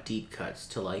a lot of deep cuts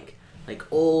to like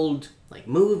old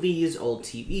movies, old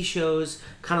TV shows,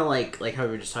 kind of like how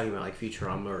we were just talking about like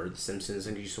Futurama or The Simpsons,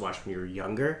 and you used to watch when you were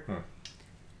younger.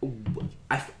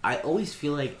 I always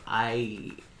feel like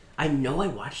I know I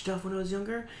watched stuff when I was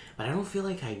younger, but I don't feel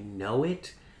like I know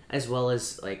it as well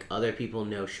as like other people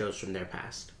know shows from their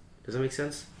past. Does that make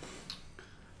sense?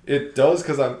 It does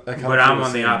because I kind But I'm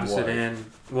on the opposite end.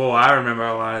 Well, I remember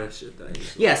a lot of the shit that I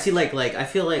used to Yeah, see, like I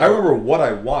feel like I remember what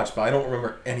I watched, but I don't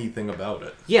remember anything about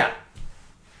it. yeah,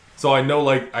 So I know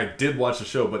I did watch the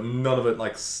show, but none of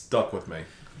it stuck with me.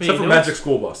 But Except you for know Magic what's-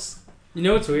 School Bus. You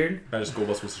know what's weird? Magic School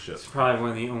Bus was the shit. It's probably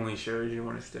one of the only shows you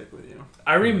want to stick with, you know.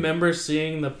 I remember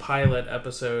seeing the pilot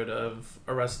episode of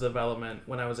Arrested Development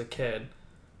when I was a kid,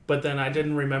 but then I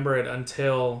didn't remember it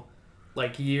until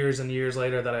like years and years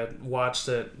later that I watched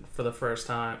it for the first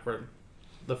time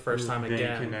Being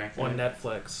again connected. on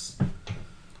Netflix.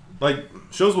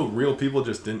 Shows with real people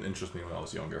just didn't interest me when I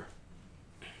was younger.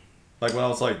 Like when I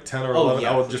was 10 or Oh, 11,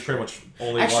 yeah, I would for just sure. pretty much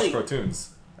only Actually- watch cartoons.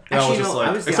 And actually, I was just no,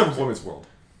 I was the except for opposite. Women's World.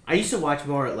 I used to watch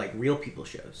more real people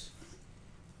shows,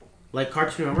 like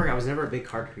Cartoon Network. I was never a big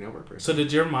Cartoon Network person. So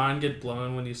did your mind get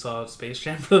blown when you saw Space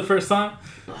Jam for the first time?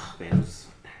 Oh man,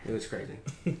 it was crazy.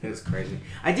 It was crazy.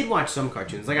 I did watch some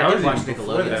cartoons. Like That I did was watch even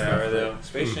before Nickelodeon that stuff. era, though.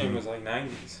 Space Jam was like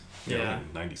 90s. Yeah.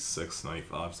 96,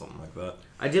 95, something like that.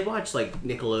 I did watch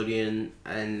Nickelodeon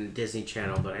and Disney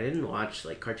Channel, but I didn't watch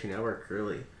Cartoon Network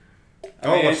really. I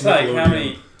mean, watch it's like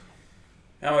Nickelodeon.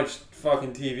 how much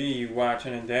fucking TV you watch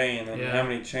in a day, and then Yeah. how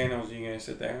many channels you gonna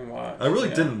sit there and watch. I really you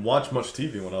know? didn't watch much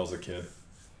TV when I was a kid.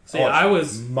 See, watched I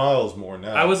was miles more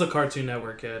now. I was a Cartoon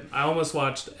Network kid. I almost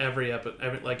watched every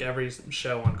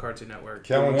show on Cartoon Network.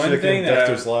 Cow and One Chicken, thing that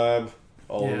Dexter's Lab,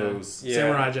 all Yeah. of those. Yeah.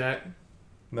 Samurai Jack.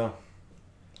 No,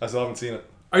 I still haven't seen it.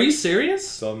 Are you serious?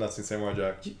 So I've not seen Samurai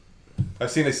Jack.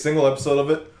 I've seen a single episode of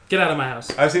it. Get out of my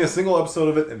house. I've seen a single episode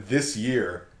of it this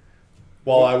year,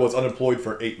 while I was unemployed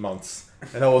for 8 months.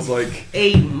 And I was like...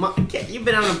 8 months? You've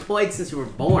been unemployed since you were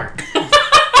born.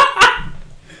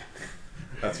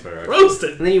 That's fair. Actually. Roasted.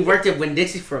 And then you worked at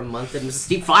Winn-Dixie for a month and Mr.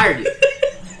 Steve fired you.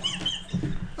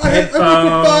 I worked for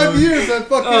 5 years. I fucking...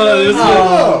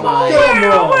 Oh, my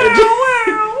come on.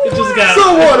 It just got.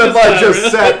 So what it if I got just real-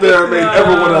 sat there and made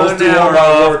everyone else do all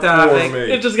my work for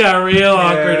me? It just got real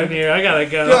awkward in here. I gotta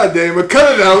go. God damn it.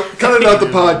 Cut it out. Cut it out the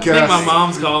I think podcast. my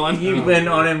mom's calling. You've been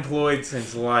unemployed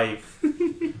since life.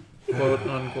 Quote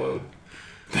unquote.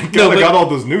 Thank God I got all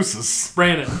those nooses.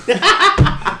 Brandon.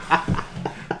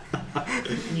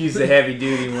 Use the heavy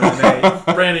duty one, mate.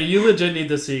 Brandon, you legit need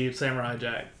to see Samurai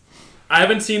Jack. I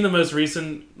haven't seen the most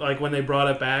recent, like when they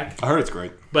brought it back, I heard it's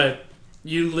great. but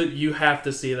you have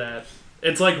to see that.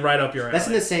 It's like right up your alley. That's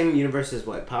in the same universe as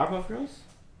what? Powerpuff Girls?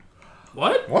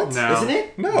 What? What? No. Isn't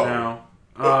it? No. No.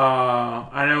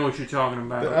 I know what you're talking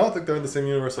about. I don't think they're in the same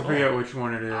universe I at all. forget which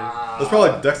one it is. It's probably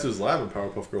like Dexter's Lab and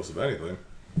Powerpuff Girls, if anything.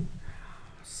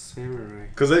 Samurai.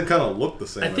 Because they kind of look the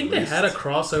same. I think at they had a least.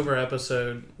 crossover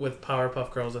episode with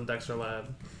Powerpuff Girls and Dexter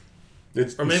Lab.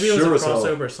 It's Or maybe it was sure a as hell-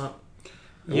 crossover. Some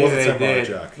It Yeah, wasn't they Samurai did.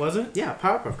 Jack. Was it? Yeah,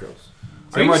 Powerpuff Girls.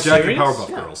 Samurai you Jack and serious? Powerpuff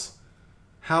Yeah. Girls.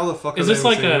 How the fuck Is are this they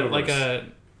in like the same a universe?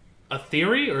 a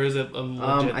theory or is it a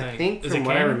legit I thing? think is from it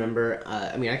what I canon? remember,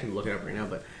 I mean, I can look it up right now,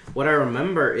 but what I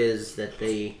remember is that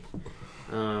they,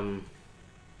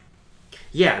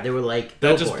 yeah, they were like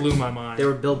That billboards. just blew my mind. They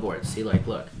were billboards. See, like,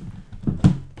 look,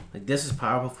 like this is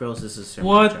Powerpuff Girls. This is Samurai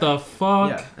What Jack. the fuck?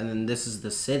 Yeah, and then this is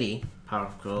the city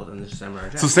Powerpuff Girls, and this is Samurai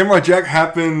Jack. So Samurai Jack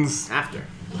happens After.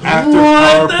 after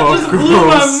What? That Powerpuff just Girls. blew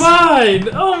my mind.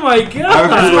 Oh my god. After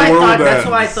That's the why I world thought. That's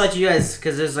ends. why I thought you guys,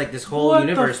 because there's like this whole What the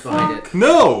universe behind fuck? it.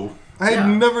 No, I had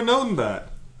Yeah. never known that.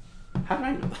 How did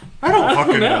I know that? I don't I don't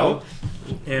fucking know.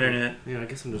 know. Internet. Yeah, I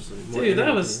guess I'm just. More Dude, that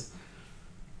ignorant was.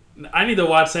 I need to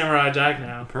watch Samurai Jack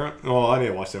now. Well, I need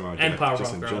to watch Samurai And Jack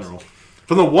just Powerpuff in Girls. general.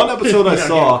 From the one episode I Yeah,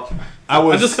 saw, I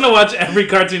was I'm just gonna watch every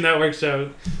Cartoon Network show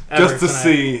ever just to tonight.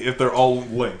 see if they're all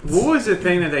linked. What was the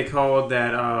thing that they called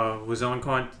that was on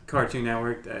Cartoon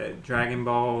Network? Dragon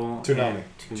Ball? Toonami.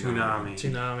 Toonami.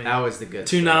 Toonami. That was the good.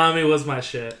 stuff. Toonami was my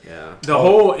shit. Yeah. The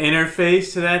whole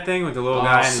interface to that thing with the little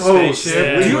guy in the so spaceship.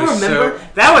 sick. Do you was remember-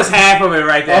 that was half of it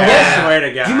right there. Yeah. I swear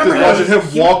to God. Do you remember Just how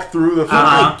watching him walk through the.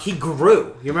 Uh-huh. He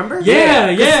grew. You remember? Yeah,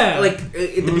 'Cause, yeah. Like at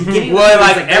the beginning, Well, it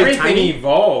was, like very everything tiny.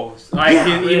 evolves. Like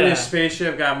Yeah. even Yeah. the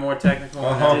spaceship got more technical. and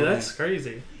Uh-huh. Dude, everything. that's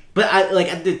crazy. But I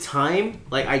like at the time,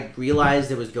 like I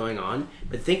realized it was going on.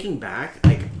 But thinking back,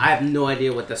 like I have no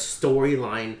idea what the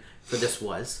storyline for this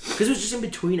was because it was just in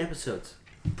between episodes.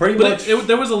 Pretty But much.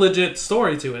 there was a legit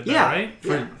story to it, though, Yeah. right?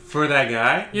 Yeah. For that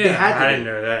guy. Yeah. They had to I be. didn't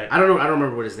know that. I don't know. I don't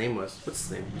remember what his name was. What's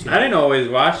his name? I didn't always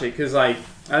watch it because like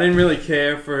I didn't really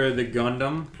care for the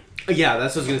Gundam. Yeah,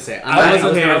 that's what I was gonna say. I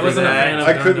wasn't okay a with that. fan of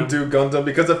I couldn't Gundam. do Gundam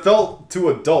because it felt too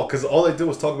adult. Because all they did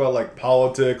was talk about like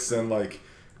politics and like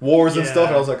wars and Yeah. stuff.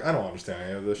 And I was like, I don't understand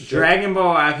any of this shit. Dragon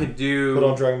Ball I could Put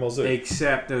on do Dragon Ball Z.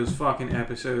 except those fucking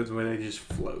episodes where they just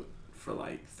float for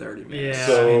like 30 minutes. Yeah.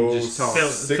 So and just talk.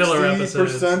 Filler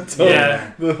episodes. 60% of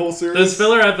Yeah. the whole series. Those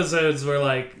filler episodes were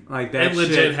like Like that it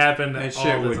legit shit, happened. that all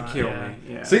shit the would time. kill yeah. me.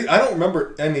 Yeah. See, I don't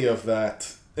remember any of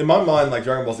that. In my mind, like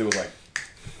Dragon Ball Z was like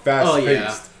fast Oh paced.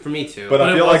 yeah, for me too. But But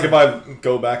I it feel like if wasn't. I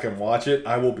go back and watch it,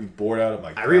 I will be bored out of my.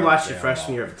 I rewatched it goddamn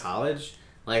freshman year mind. of college,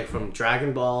 like from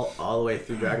Dragon Ball all the way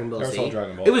through Dragon Ball Never Z. saw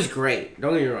Dragon Ball. It was great.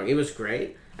 Don't get me wrong, it was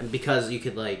great, and because you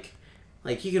could like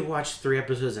you could watch 3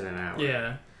 episodes in an hour.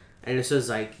 Yeah. And it says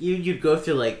like you'd go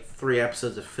through like 3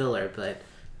 episodes of filler, but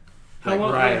How like,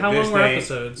 long? Right, How this long were day,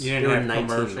 episodes? You They didn't were have 19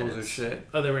 commercials or minutes. shit.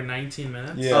 Oh, they were 19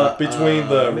 minutes. Yeah, between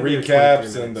the maybe it was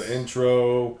recaps 23 and the minutes.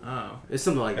 intro Oh. it's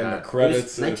something like and that. the credits, It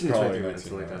was 19 to it's 20 probably minutes, 19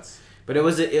 something like that. minutes. But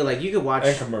it like you could watch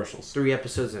And commercials. 3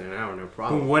 episodes in an hour, no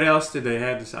problem. What else did they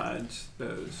have besides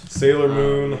those? Sailor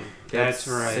Moon. That's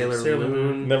right. Sailor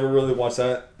Moon. Never really watched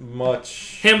that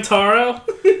much. Hamtaro.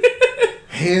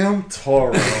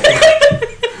 Hamtaro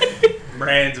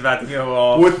Brand's about to go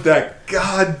off. with that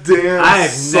goddamn. I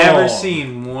have song. never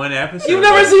seen one episode. You've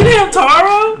never seen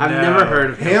Hamtaro? I've No. never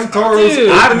heard of him. Hamtaro's Dude.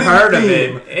 I've opening heard of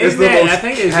theme it. is Is the there, most I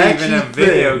think there's even a catchy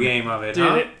video thing. game of it. Dude,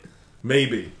 huh? it,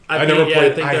 Maybe. I I think- never yeah,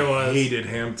 played. I think there was. hated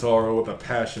Hamtaro with a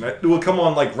passion. It would come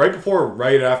on like right before, or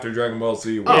right after Dragon Ball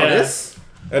Z. Oh, Yeah. this?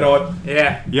 You know what?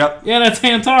 Yeah. Yep. yeah, that's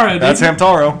Hamtaro. Dude. That's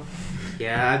Hamtaro.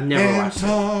 Yeah, I've never watched it.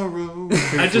 Hamtaro.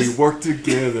 I If just- we work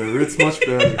together, it's much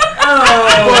better.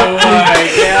 Oh my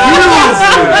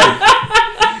god.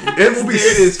 It will be Dude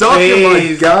is stuck in my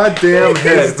phased. goddamn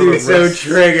head. This for the dude's so rest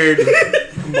triggered.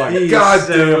 of my He's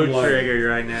goddamn so life. triggered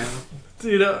right now.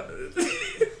 Dude,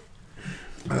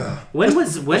 When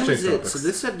was change it? topics. So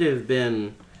this had to have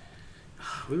been.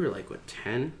 We were like what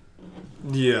 10?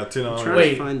 Yeah, I'm trying Toonami. Wait.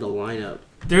 to find the lineup.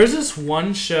 There's this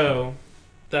one show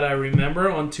that I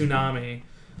remember on Toonami,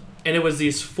 and it was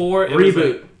these four. It was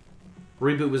Reboot.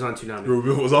 Reboot was on Toonami.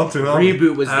 Reboot was on Toonami.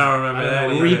 Reboot was. I don't remember I that.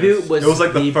 don't know either. Reboot was. It was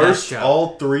like the best first show.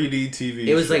 all 3D TV.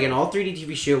 It was show. like an all 3D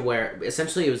TV show where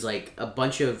essentially it was like a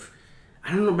bunch of. I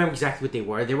don't remember exactly what they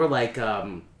were. They were like.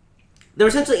 They were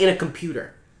essentially in a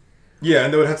computer. Yeah,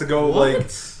 and they would have to go like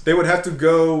What? they would have to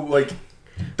go like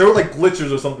they were like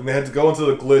glitches or something. They had to go into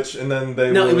the glitch and then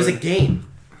they No, would, it was a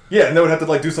game, yeah, and they would have to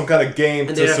like do some kind of game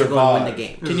and to they'd have to go and survive. win the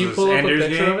game. Can you This pull is up a Ender's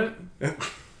picture Game? of it?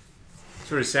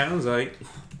 That's what it sounds like.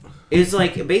 It was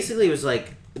like basically it was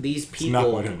like these It's not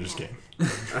people. quite Ender's Game.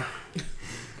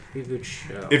 Reboot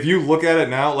show. If you look at it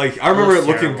now, like I remember it looks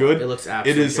looking terrible. good. It looks It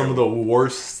absolutely is some of the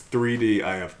worst 3D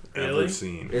I have ever Really?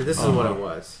 seen. Yeah, this is what it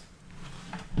was.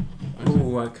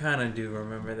 Ooh, I kind of do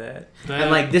remember that.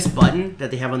 And like this button that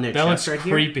they have on their that looks chest right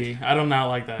here. creepy. I do not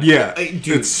like that. Yeah, Dude,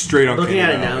 it's straight on. Looking at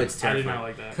it camera. now, it's I did terrifying. not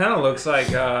like that. Kind of looks like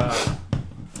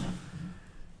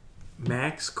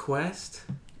Max Quest.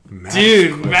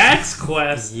 Dude, Max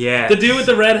Quest. Yeah. The dude with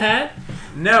the red hat?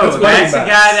 No, That's that's the Mighty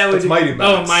guy Max. that That's would. Mighty Max.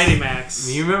 Oh, Mighty Max.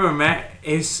 You remember Max?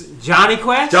 It's Johnny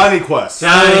Quest. Johnny Quest.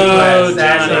 Johnny Oh, Quest.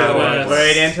 That's Johnny the one. Quest. Where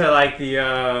it into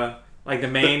like the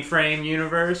mainframe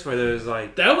universe where there's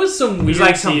like That was some weird there's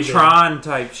like some TV. Tron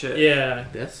type shit. Yeah.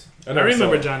 This. I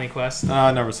remember saw Johnny Quest.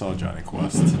 I never saw Johnny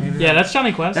Quest. Yeah, that's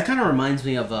Johnny Quest. That kind of reminds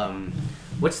me of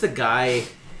what's the guy?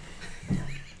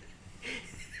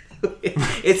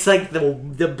 It's like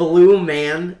the Blue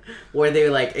Man, where they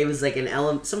like it was like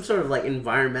some sort of like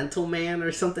environmental man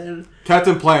or something.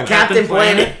 Captain Planet. Captain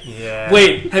Planet. Yeah.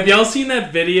 Wait, have y'all seen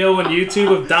that video on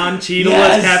YouTube of Don Cheadle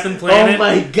Yes. as Captain Planet? Oh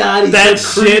my god, he's that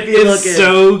so shit creepy is looking.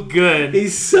 so good.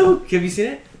 He's so. Have you seen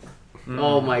it?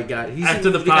 Oh my god. He's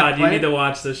After the pod, you need to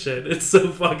watch this shit. It's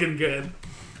so fucking good.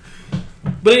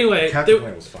 But anyway, Captain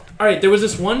Planet was fucking. all right, there was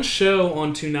this one show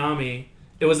on Toonami.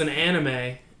 It was an anime,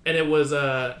 and it was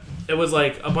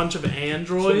like a bunch of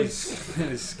androids.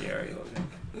 That is scary looking.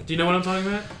 Do you know what I'm talking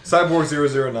about?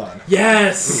 Cyborg 009.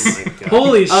 Yes. Oh my God.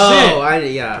 Holy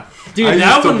shit, yeah. dude, I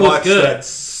that used to one was watch good. that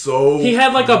so. He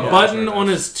had like a much. button on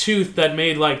his tooth that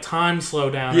made like time slow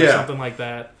down or Yeah. something like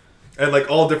that. And like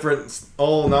all 9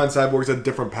 cyborgs had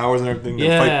different powers and everything. They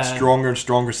Yeah. fight stronger and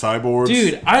stronger cyborgs.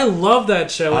 Dude, I love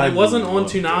that show. I And it wasn't on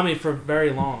loved Toonami for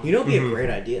very long. You know, it'd be a great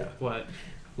idea. What?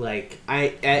 Like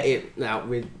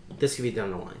this could be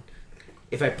down the line.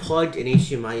 If I plugged an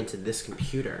HDMI into this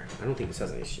computer, I don't think this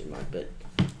has an HDMI, but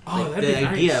Oh, like, that'd the be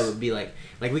idea nice. would be like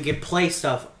we could play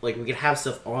stuff, like we could have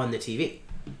stuff on the TV.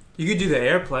 You could do the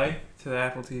AirPlay to the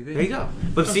Apple TV. There you go.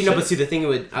 But Oh, see, shit. the thing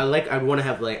I'd want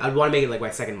to make it like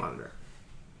my second monitor.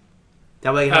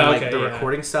 That way I can have Oh, like okay, the yeah.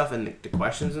 recording stuff and the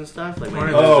questions and stuff. Like my,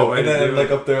 Or- Oh, There's a way and to then do like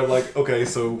it. up there, like okay,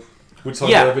 so which song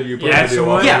Yeah. whatever you put Yeah, the video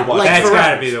so on, yeah, you watch like it. That's for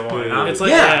gotta reference. be the one. Yeah. It's like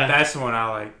Yeah. That's the one I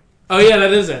like. Oh yeah,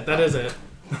 that is it. That is it.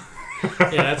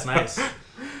 Yeah, that's nice.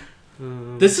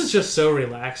 This is just so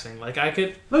relaxing. Like I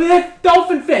could. Look at that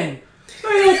dolphin fin.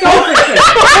 Look at that dolphin fin.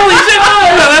 Holy shit! Oh,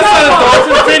 no, that's not a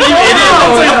dolphin fin, you idiot.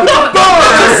 That's a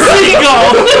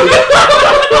bird.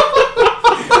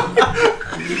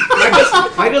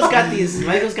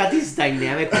 Michael's got these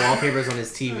dynamic wallpapers on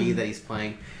his TV that he's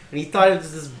playing, and he thought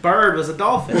this bird was a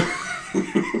dolphin.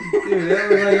 Dude, that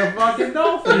was like a fucking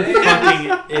dolphin. You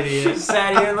fucking idiot.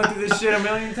 Sat here and looked at this shit a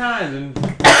million times and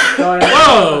thought,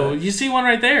 Whoa! You see one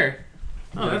right there.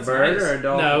 Oh, A that's bird nice. or a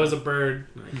dolphin? No, it was a bird.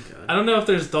 My God. I don't know if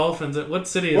there's dolphins. What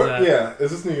city is What? that? Yeah,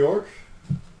 is this New York?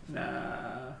 Nah.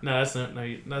 No, that's not.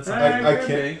 No, that's not. I Could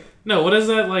can't- be. No, what is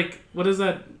that like? What is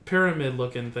that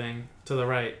pyramid-looking thing to the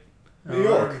right? New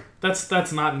York. That's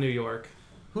not New York.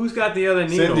 Who's got the other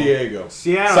needle? San Diego.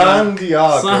 Seattle. San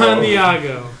Diego. San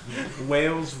Diego,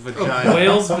 Whale's vagina.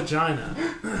 whale's vagina.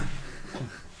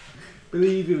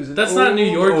 Believe it was an That's not New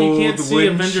York. You can't old see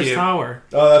wooden Avengers ship. Tower.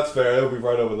 Oh, that's fair. It'll be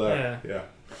right over there. Yeah.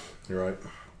 You're right.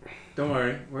 Don't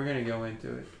worry, we're gonna go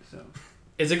into it. So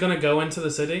Is it gonna go into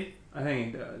the city? I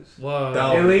think it does. Whoa.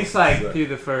 That- At least like Sick. through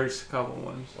the first couple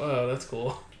ones. Whoa, that's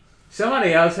cool.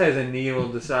 Somebody else has a needle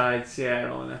besides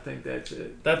Seattle, and I think that's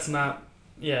it. That's not.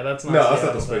 Yeah, that's not. No, that's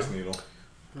not the Seattle, Space Needle.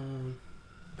 Um,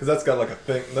 Because that's got like a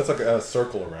thing. That's like a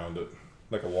circle around it,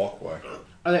 like a walkway.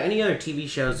 are there any other TV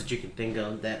shows that you can think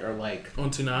of that are like though. On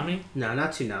Toonami. no,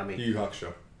 not Toonami. Yu Yu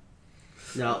Hakusho.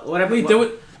 No, whatever. Wait,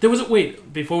 there was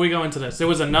wait, before we go into this, there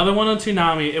was another one on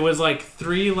Toonami. It was like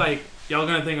 3 like y'all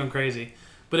gonna think I'm crazy.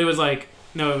 But it was like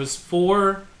no, it was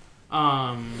 4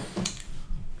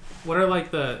 what are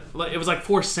like it was like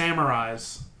 4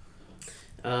 samurais.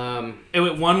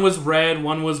 One was red,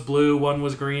 one was blue, one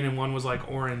was green, and one was like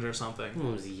orange or something.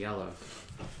 What was yellow?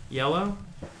 Yellow?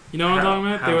 You know what I'm talking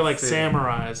about? They were like fitting.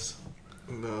 samurais.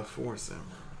 The Four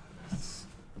Samurais.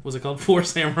 Was it called Four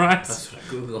Samurais? That's what I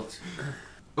googled.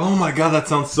 Oh my god, that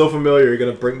sounds so familiar. You're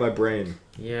gonna break my brain.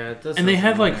 Yeah, it does. And they sound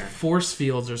have like familiar. force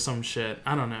fields or some shit.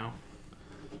 I don't know.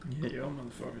 Yeah, y'all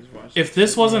motherfuckers watch. If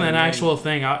this wasn't an actual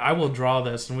thing, I will draw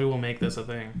this and we will make this a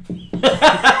thing.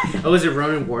 Oh, is it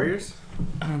Ronin Warriors?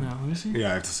 I don't know. Let me see.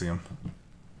 Yeah, I have to see him.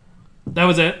 That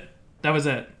was it. That was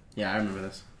it. Yeah, I remember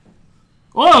this.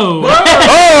 Whoa! Oh,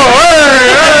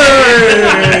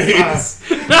 Nice!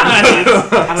 Nice!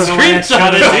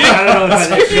 Screenshot it, dude. I don't know if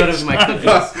that showed up in my cookies.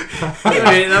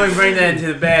 Let me bring that into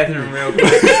the bathroom real quick.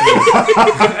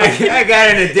 I got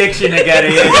an addiction I gotta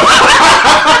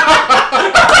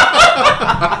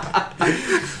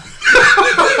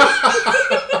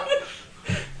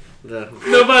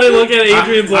Nobody look at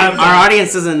Adrian's laptop. Our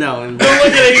audience doesn't know. And Don't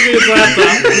look at Adrian's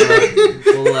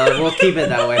laptop. we'll keep it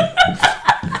that way.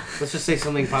 Let's just say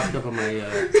something popped up on my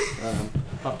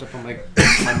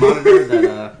my monitor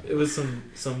that It was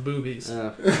some boobies.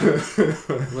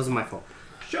 it wasn't my fault.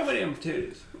 Show me them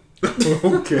titties.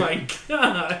 Oh my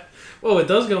god! Whoa! It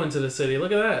does go into the city.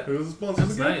 Look at that. It was a sponsor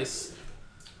That's again? nice.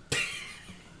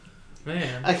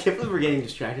 Man. I can't believe we're getting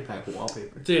distracted by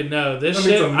wallpaper. Dude, no, this That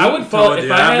means shit. I'm I would fall if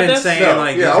dude, I I've had been this. saying- No,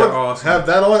 like, yeah, these I would are awesome. have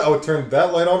that on. I would turn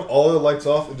that light on, all the lights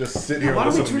off, and just sit here Why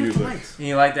and don't we listen to turn up the music. lights?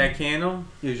 You like that candle?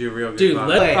 Gives you a real good Dude, vibe.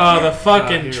 let the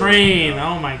fucking here train.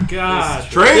 Oh my god.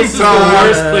 Train This is the time.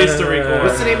 worst place to record.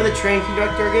 What's the name of the train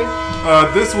conductor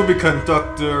again? This would be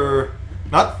conductor,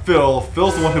 not Phil.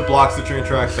 Phil's the one who blocks the train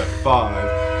tracks at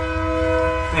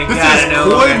 5. Thank This God I is know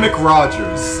Cloyd that.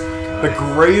 McRogers, the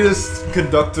greatest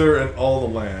conductor in all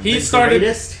the land. He started.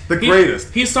 Greatest? The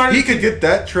greatest. He started. He could get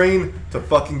that train to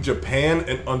fucking Japan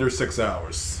in under 6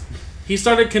 hours. He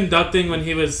started conducting when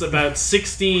he was about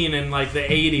 16 in like the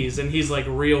 80s, and he's like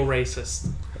real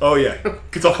racist. Oh yeah,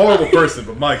 he's a horrible person,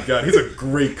 but my god, he's a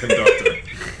great conductor.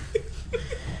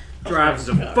 Drives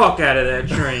the fuck out of that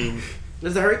train.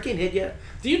 Has the hurricane hit yet?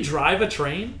 Do you drive a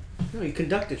train? No, you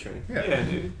conduct a train. Yeah,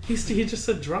 dude. He just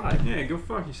said drive. Yeah, go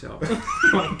fuck yourself. Oh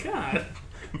my god.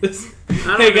 This,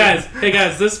 don't hey know.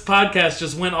 guys, this podcast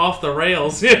just went off the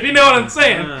rails. If you know what I'm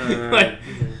saying. Like,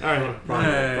 all right.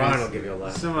 Brian will give you a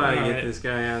laugh. Somebody Alright. get this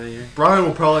guy out of here. Brian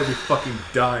will probably be fucking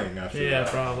dying after Yeah, that.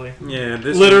 probably. Yeah,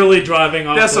 this Literally driving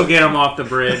off. This will the- get him off the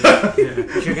bridge. Yeah.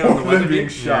 Check out the Then weather being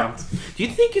dude. shot. Do you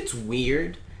think it's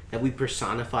weird that we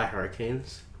personify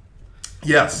hurricanes?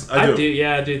 Yes, I do.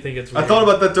 Yeah, I do think it's weird. I thought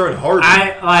about that during Harvey.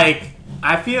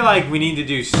 I feel like we need to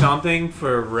do something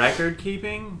for record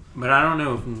keeping, but I don't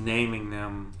know if naming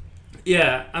them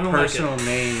Yeah, I don't personal like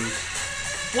names.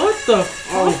 it. What the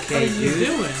fuck Okay, are you dude.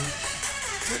 doing?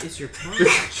 What is your problem?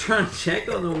 Trying to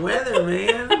check on the weather,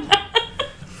 man.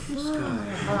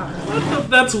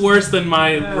 That's worse than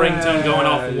my ringtone going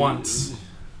off once.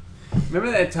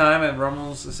 Remember that time at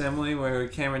Rummel's Assembly where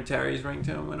Cameron Terry's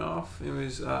ringtone went off? It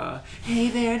was, hey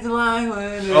there,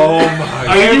 Delilah. Oh my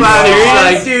Are you Everybody was serious?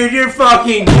 like, dude, you're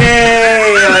fucking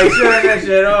gay. Like, turn that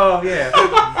shit off. Yeah.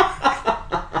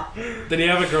 Did he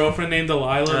have a girlfriend named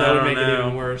Delilah? That would make it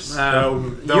even worse. That you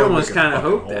would almost make it kind of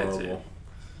fucking hope that too. horrible.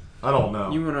 I don't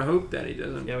know. You want to hope that he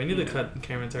doesn't. Yeah, we need to cut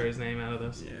Cameron Terry's name out of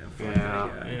this. Yeah, fuck Yeah.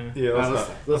 that guy. Yeah. Yeah, let's Let's-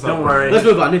 not. let's Don't worry. Let's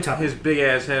move on. New topic. His big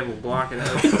ass head will block it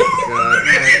out.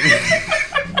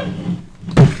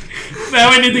 Now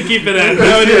we need to keep it in.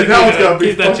 Now we need to Now it's keep, gotta be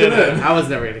keep that shit fucking in. I was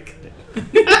never gonna cut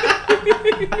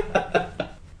it.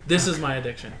 This is my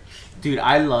addiction. Dude,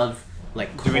 I love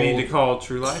like Do cold, we need to call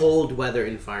True Life? cold weather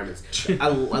environments. I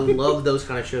love those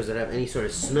kind of shows that have any sort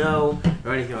of snow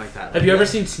or anything like that. Have you ever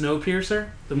seen Snowpiercer?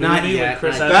 The Not movie yet, with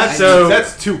Chris not Evans? yet.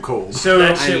 That's too cold. So,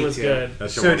 That I shit need was to. good.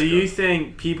 That shit so was do you good.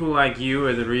 think people like you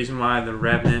are the reason why The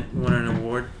Revenant won an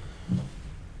award?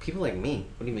 People like me?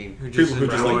 What do you mean? Who just People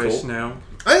who just like enjoy cold? snow?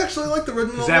 I actually like the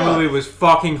original. Because that movie was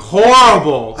fucking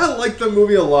horrible. I like the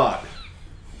movie a lot.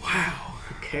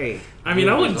 Okay. I mean,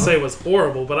 I wouldn't say it was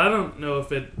horrible, but I don't know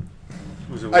if it.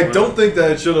 Was it I one- don't think that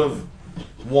it should have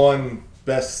won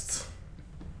best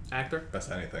Actor?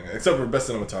 anything except for best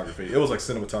cinematography. It was like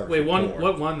cinematography. Wait, more.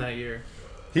 what won that year?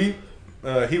 He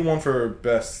won for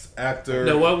best actor.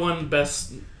 No, what won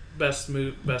best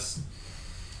film?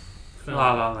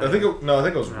 La La Land. I think it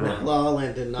was No. Rome. La La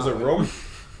Land did not Was it win. Rome?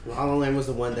 La La Land was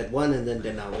the one that won and then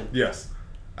did not win. Yes,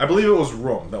 I believe it was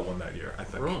Rome that won that year. I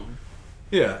think. Rome.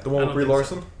 Yeah, the one I with don't Brie think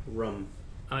Larson. Rum.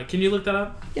 Can you look that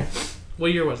up? Yeah.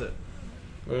 What year was it?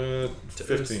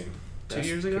 15. 2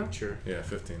 years ago? Picture. Yeah,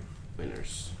 15.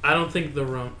 winners. I don't think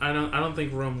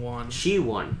Rome won. She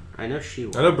won. I know she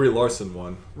won. I know Brie Larson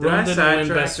won. Rome didn't win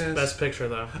sidetrack this? best picture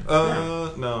though,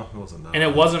 No, it wasn't that. and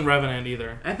it wasn't Revenant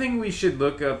either. I think we should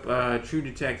look up True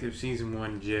Detective season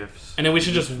 1 gifs. And then we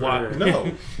should just watch.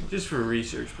 No. Just for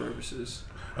research purposes.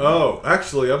 Oh,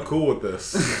 actually, I'm cool with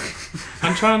this.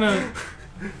 I'm trying to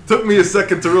Took me a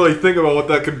second to really think about what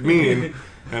that could mean,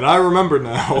 and I remember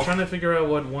now. figure out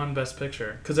what won best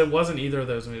picture because it wasn't either of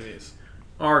those movies.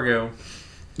 Argo.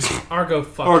 Argo,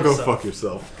 fuck Or go yourself. fuck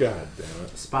yourself. God damn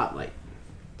it. Spotlight.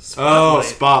 Oh,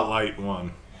 Spotlight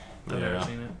won. I've never Yeah.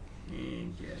 seen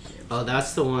it. Oh,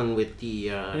 that's the one with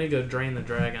the. I need to go drain the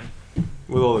dragon.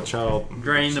 With all the child.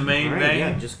 Drain the main Alright, vein.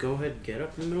 yeah, just go ahead and get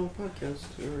up in the middle of the podcast.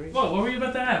 Alright. What were you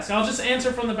about to ask? I'll just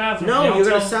answer from the bathroom. No, Y'all you're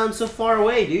gonna tell- sound so far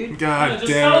away, dude. God just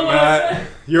damn tell it, what I Matt. said.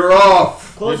 You're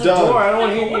off. Close You're the done. door. I don't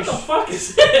want to hear What you. the fuck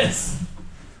is this?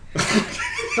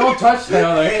 Don't touch the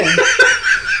other hand.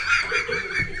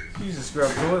 Jesus,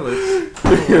 scrub toilets.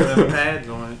 Put one of them pads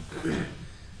on it.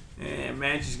 Yeah,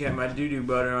 Matt just got my doo-doo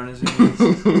butter on his hands.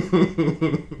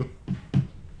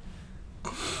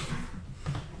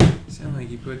 Sound like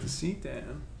he put the seat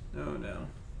down. Oh no.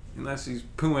 Unless he's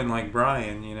pooing like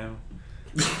Brian, you know.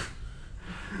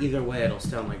 Either way, it'll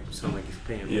sound like he's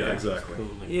paying. Yeah, exactly.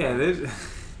 Yeah, there's...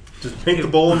 Just paint the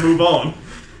bowl and move on.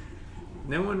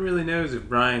 No one really knows if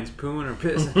Brian's pooing or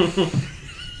pissing.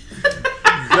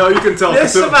 No, you can tell.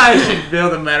 Somebody should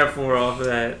build a metaphor off of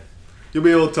that. You'll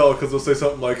be able to tell because they'll say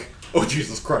something like, "Oh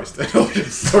Jesus Christ," and they'll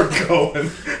just start going.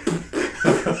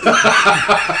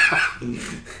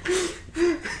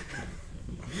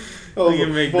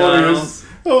 That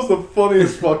was the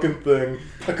funniest fucking thing.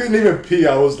 I couldn't even pee.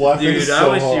 I was laughing Dude, so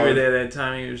I wish hard. you were there that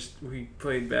time. We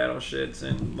played Battleships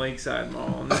in Lakeside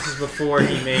Mall, and this is before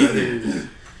he made his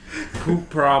poop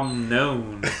problem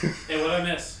known. Hey, what I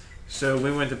miss? So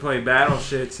we went to play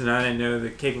Battleships, and I didn't know the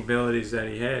capabilities that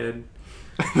he had.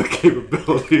 The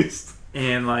capabilities.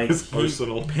 And like His he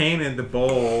arsenal. painted the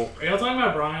bowl. Are y'all talking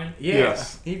about Brian? Yeah,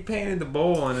 Yes. he painted the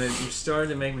bowl, and it started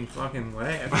to make me fucking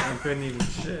laugh. I couldn't even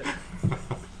shit.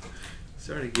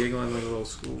 Started giggling like a little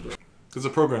schoolgirl. There's a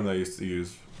program that I used to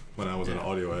use when I was in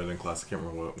audio editing class. I can't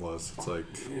remember what it was. It's like,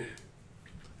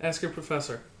 Ask your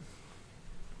professor.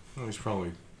 he's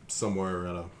probably somewhere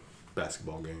at a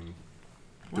basketball game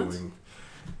What? doing.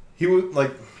 He was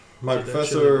like my Dude, that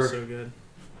chili was professor. so good.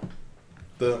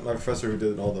 My professor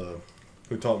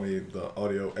who taught me the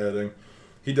audio editing.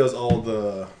 He does all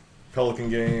the Pelican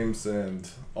games and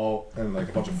like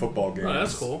a bunch of football games. Oh,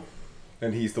 that's cool.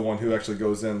 And he's the one who actually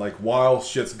goes in like while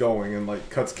shit's going and like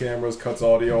cuts cameras, cuts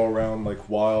audio around like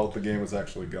while the game is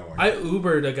actually going. I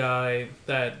Ubered a guy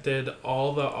that did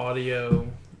all the audio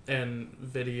and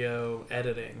video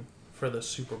editing for the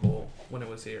Super Bowl when it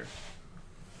was here.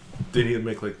 Did he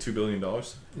make like $2 billion?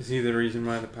 Is he the reason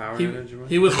why the power outage went?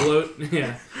 He was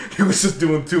yeah. He was just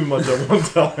doing too much at one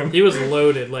time. He was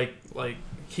loaded. Like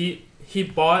he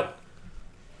bought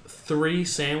 3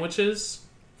 sandwiches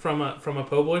from a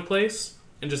po' boy place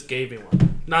and just gave me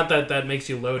one. Not that makes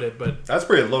you loaded, but That's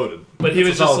pretty loaded. But he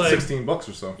That's was a just solid like $16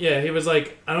 or so. Yeah, he was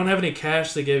like, I don't have any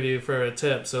cash to give you for a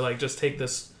tip, so like just take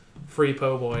this free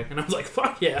po' boy. And I was like,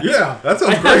 fuck yeah. Yeah, that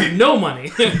sounds I great. have no money.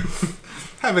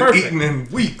 Haven't Perfect. eaten in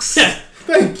weeks. Yeah.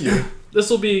 Thank you. This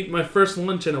will be my first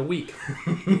lunch in a week.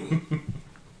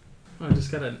 Oh, I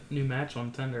just got a new match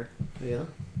on Tinder. Yeah.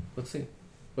 What's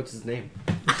his name?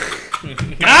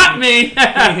 Got me!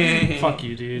 Fuck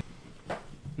you, dude.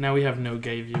 Now we have no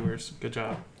gay viewers. Good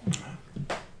job.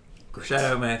 Shout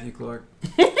out Matthew Clark.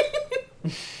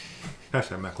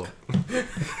 Hashtag Mac Club.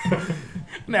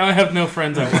 Now I have no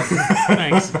friends at work.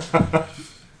 Thanks.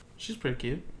 She's pretty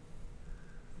cute.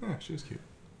 Yeah, she was cute.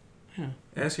 Yeah.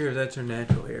 Ask her if that's her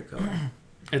natural hair color.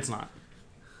 It's not.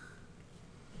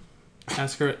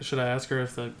 Ask her. Should I ask her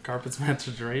if the carpets match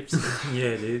the drapes?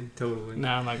 Yeah, dude, totally. No,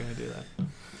 I'm not gonna do that.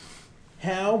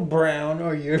 How brown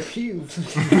are your pubes?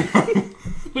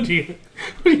 What do you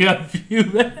got view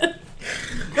that?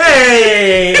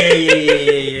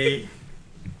 Hey!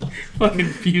 Fucking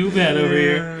pube head over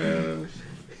here.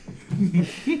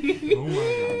 Oh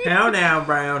my god. How now,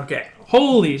 brown cat?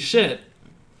 Holy shit!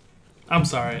 I'm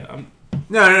sorry.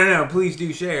 No. Please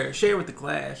do share. Share with the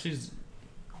class.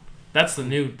 That's the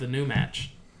new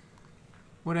match.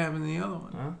 What happened to the other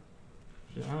one? Huh?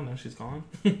 I don't know. She's gone.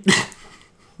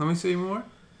 Let me see more.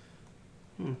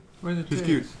 Where's the She's titties?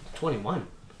 cute. 21.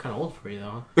 Kind of old for you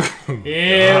though.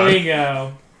 Here we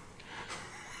go.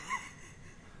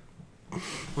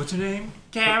 What's her name?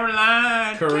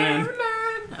 Caroline. Corinne.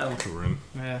 Caroline. Oh, Corinne.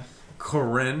 Yeah.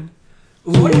 Corinne.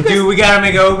 Ooh, dude, we gotta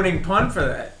make an opening pun for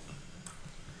that.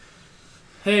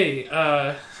 Hey,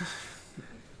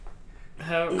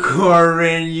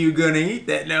 Corin, you gonna eat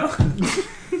that now?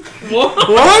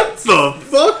 What the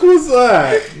fuck was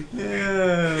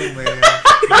that?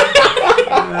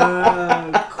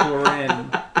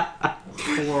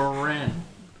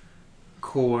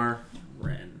 Corin.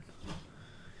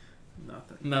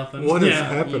 Nothing. What is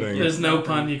happening? There's no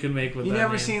pun you can make with You that.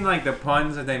 never name. seen like the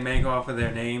puns that they make off of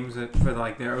their names for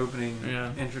like their opening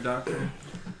introduction?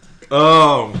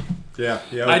 Oh. Yeah.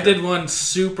 Okay. I did one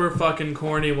super fucking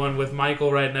corny one with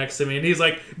Michael right next to me, and he's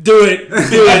like, "Do it."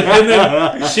 And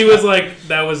then she was like,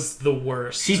 "That was the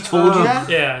worst." She told you that?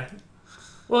 Yeah.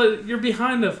 Well, you're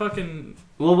behind a fucking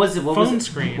What was it? phone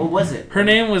screen. What was it? Her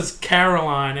name was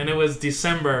Caroline, and it was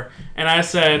December. And I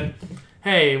said,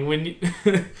 "Hey, when you,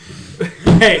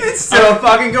 hey, It's so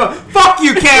fucking good. Fuck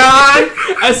you, Caroline.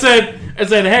 I said,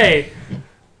 hey,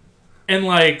 in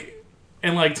like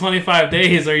 25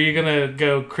 days, are you gonna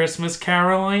go Christmas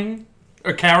caroling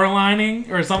or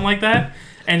carolining or something like that?"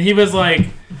 And he was like,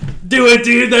 "Do it,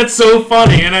 dude. That's so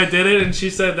funny." And I did it, and she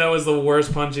said that was the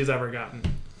worst pun she's ever gotten.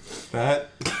 That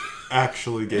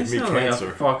actually gave me Like cancer.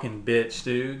 a fucking bitch,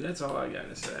 dude. That's all I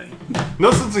gotta say.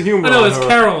 No sense of humor. I know on it's her.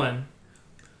 Carolyn.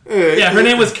 Yeah, her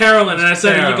name was Carolyn, and I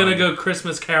said, "Are you gonna go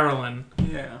Christmas Carolyn?"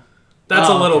 Yeah. That's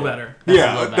a little okay. better. That's a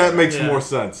Yeah, little that better. makes Yeah. more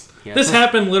sense. Yeah, This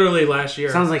happened literally last year.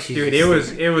 sounds like she's Dude, it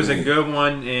was a good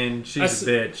one, and she's a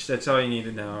bitch. That's all you need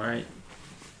to know, right?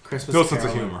 Christmas. No sense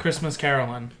of Carol. humor. Christmas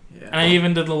Carolyn. Yeah. And I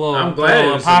even did the little, I'm glad it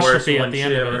little was the worst apostrophe one at the she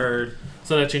end ever of it, heard.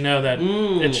 so that you know that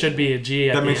it should be a G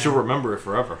at That the makes you end. remember it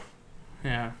forever.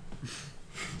 Yeah.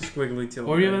 Squiggly till.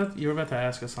 What were you were about to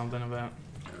ask us something about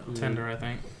Tinder, I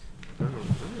think. I don't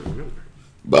remember.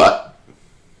 But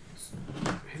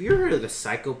have you ever heard of the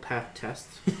psychopath test?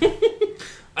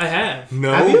 I have.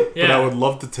 No, Have you? but Yeah. I would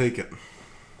love to take it.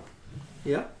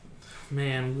 Yeah.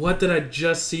 Man, what did I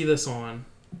just see this on?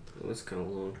 It was kind of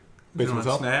long. Based on on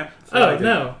myself? Snap. Oh,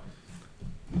 no.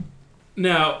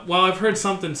 No, well, I've heard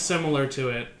something similar to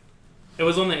it. It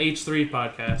was on the H3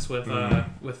 podcast with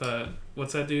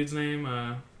what's that dude's name?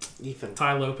 Ethan.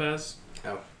 Ty Lopez.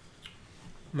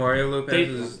 Mario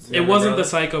Lopez. It wasn't the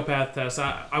psychopath test.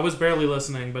 I was barely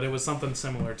listening, but it was something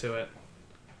similar to it.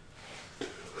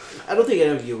 I don't think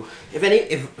any of you,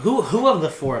 who of the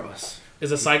four of us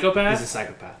Is a psychopath? is a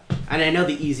psychopath? And I know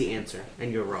the easy answer,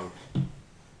 and you're wrong.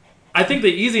 I think the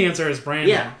easy answer is Brandon.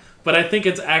 Yeah. But I think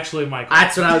it's actually Michael.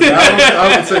 That's what I was.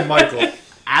 I would say Michael.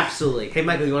 Absolutely. Hey,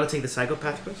 Michael, you want to take the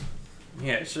psychopath quiz?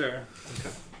 Yeah, sure.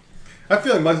 I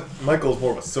feel like Michael's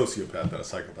more of a sociopath than a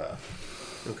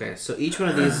psychopath. Okay, so each one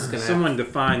of these is gonna. Someone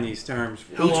define these terms.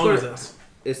 How each long one is this?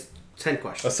 Is 10 A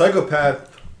questions.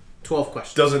 psychopath 12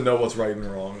 questions. doesn't know what's right and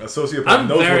wrong. A sociopath I'm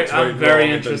knows very, what's right I'm and very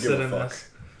wrong and doesn't interested give a in fuck. this.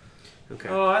 Okay.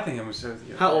 Oh, I think I'm a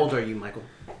sociopath. How old are you, Michael?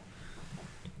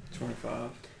 25.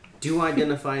 Do you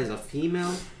identify as a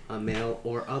female, a male,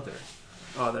 or other?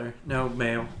 Other. No,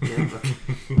 male. Yeah,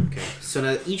 okay. So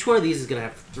now each one of these is going to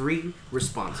have 3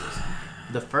 responses.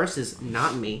 The first is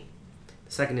not me.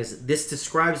 The second is this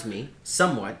describes me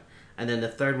somewhat. And then the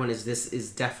third one is this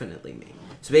is definitely me.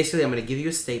 So basically, I'm going to give you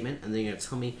a statement, and then you're going to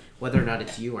tell me whether or not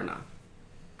it's you or not.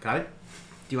 Got it?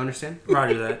 Do you understand?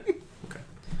 Roger that.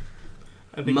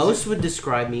 I think Most would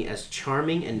describe me as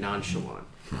charming and nonchalant.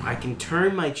 I can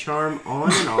turn my charm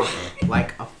on and off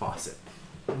like a faucet.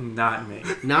 Not me.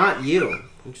 Not you.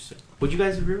 Interesting. Would you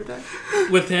guys agree with that?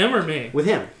 with him or me? With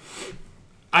him?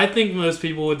 I think most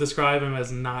people would describe him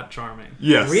as not charming.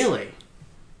 Yes. Really?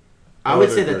 I I would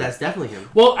would say that agree. that's definitely him.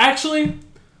 Well, actually,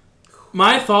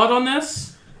 my thought on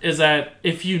this is that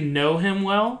if you know him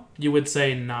well, you would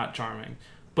say not charming.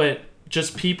 But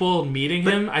just people meeting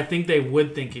him, I think they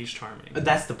would think he's charming. But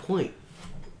that's the point.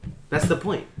 That's the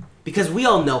point. Because we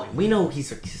all know him. We know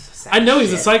he's a sack I know of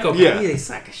he's a shit. psychopath. Yeah. He's a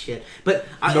sack of shit. But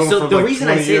Known so for the like reason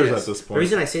I 20 say years this, at this the point.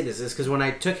 reason I say this is because when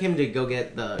I took him to go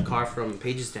get the car from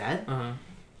Paige's dad, Uh-huh.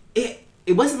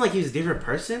 it wasn't like he was a different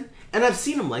person. And I've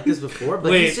seen him like this before,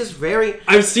 but Wait. he's just very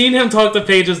I've seen him talk to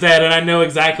Paige's dad, and I know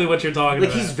exactly what you're talking like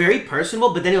about. he's very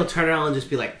personable, but then he'll turn around and just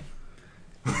be like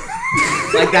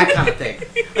like that kind of thing.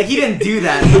 Like he didn't do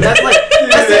that. But that's like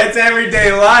That's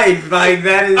everyday life. Like,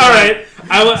 that is. All right,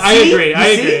 I See? agree. You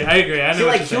I see? agree. I agree. I know See, what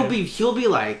like you're he'll saying. be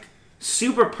like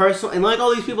super personal, and like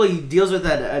all these people he deals with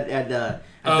at the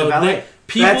Oh, valet.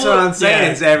 people, That's what I'm saying.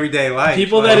 yeah. It's everyday life.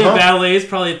 People Like, that he valets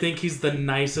probably think he's the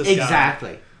nicest guy.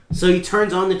 Exactly. So he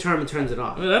turns on the charm and turns it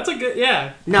off. Well, that's a good,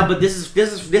 yeah. Now, but this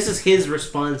is his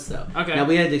response though. Okay. Now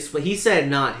we had to explain. He said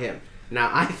not him.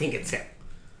 Now I think it's him.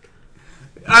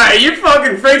 Alright, you're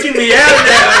fucking freaking me out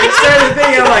now. You started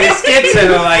thinking like a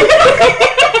schizo.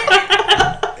 Like,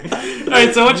 All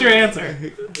right, so what's your answer?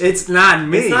 it's not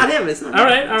me. It's not him. It's not. All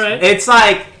him. right, all right. It's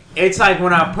like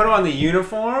when I put on the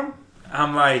uniform,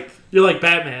 I'm like, You're like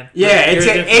Batman. yeah, You're a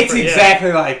different it's yeah.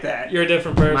 exactly like that. You're a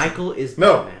different person. Michael is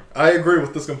No, Batman. I agree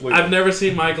with this completely. I've never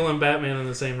seen Michael and Batman in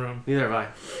the same room, Neither have I.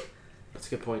 That's a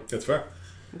good point. It's fair.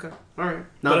 Okay. All right.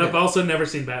 but No, I've also never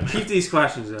seen Batman. Keep these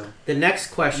questions though. the next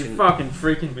You're question. fucking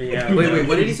freaking me out. Wait.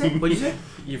 What did he say? What did you say?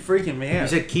 You're freaking me You out.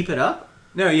 said keep it up.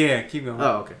 No, yeah, keep going.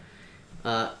 Oh,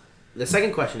 okay. The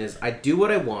second question is: I do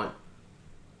what I want,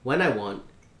 when I want,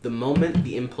 the moment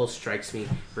the impulse strikes me,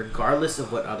 regardless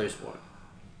of what others want.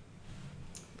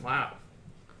 Wow.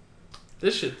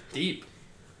 This shit's deep.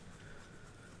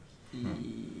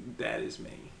 That is me.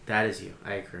 That is you.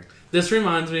 I agree. This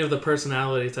reminds me of the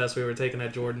personality test we were taking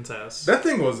at Jordan's house. That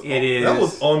thing was. It is. That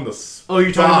was on the spot. Oh,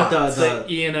 you're talking about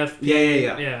The ENFP.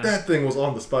 Yeah. That thing was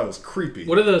on the spot. It was creepy.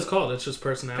 What are those called? It's just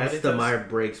personality That's the test?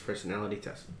 Myers-Briggs personality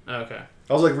test. Oh, okay.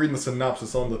 I was like reading the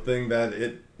synopsis on the thing that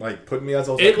it like put me as.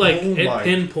 I was It like, like oh it my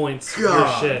pinpoints your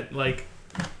God. shit. Like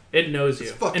it knows you.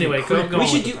 It's fucking Anyway, creepy. go We on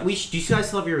should with the do. test. We should. Do you guys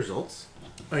still have your results?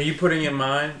 Are you putting in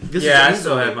mine? This Yeah, I is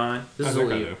still only- have mine. This I is think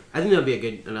only I you. do. I think that'd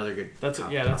be another good. That's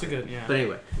top that's a topic. good But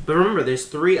anyway, but remember, there's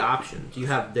three options. You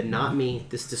have the not me,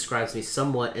 this describes me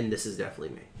somewhat, and this is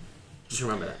definitely me. Just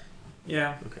remember that.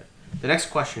 Yeah. Okay. The next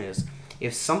question is: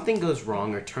 if something goes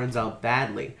wrong or turns out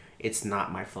badly, it's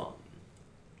not my fault.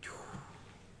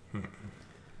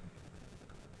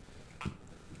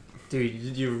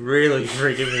 Dude, you're really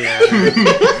freaking me out.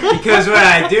 Because what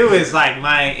I do is, like,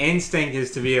 my instinct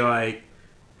is to be like,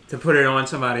 to put it on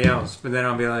somebody else. But then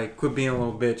I'll be like, quit being a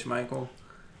little bitch, Michael.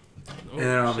 And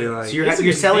then I'll be like, So you're This is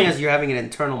you're selling deep. as you're having an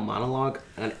internal monologue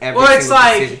on every. well, it's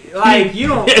single like, decision. you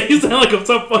don't. Yeah, you sound like I'm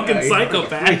some fucking Yeah, you're like a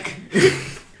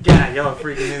psychopath. God, y'all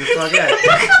freaking me the fuck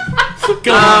out.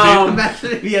 Come on, dude.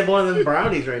 Imagine if he had one of them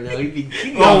brownies right now. He'd be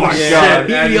king. Oh my God.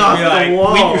 He'd I'd be just off be the like,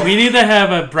 wall. We need to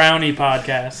have a brownie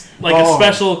podcast, like a Oh.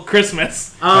 special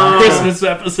Christmas Christmas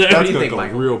episode. What That's do you gonna think, go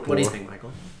Michael? real What do you poor. think,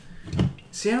 Michael?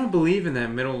 See, I don't believe in that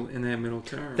middle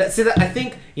term. I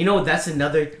think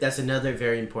that's another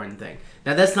very important thing.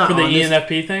 Now that's not For the on this,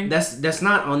 ENFP thing? That's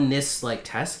not on this like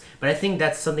test, but I think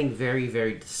that's something very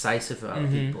very decisive about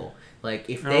people. Like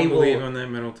if I they don't believe will on that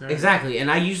middle term. exactly,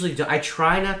 and I usually do. I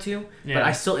try not to, Yeah. but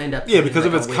I still end up. Yeah, feeling because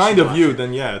like if it's a kind of you, wishy-washy.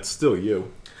 then yeah, it's still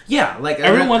you. Yeah, like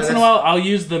Every once in a while, I'll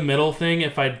use the middle thing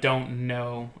if I don't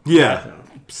know Yeah.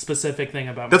 a specific thing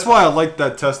about That's why I like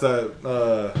that test that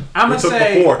I'm we gonna took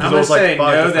say, before, I'm 'cause it gonna was like say 5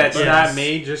 no. different That's things. not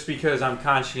me, just because I'm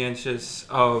conscientious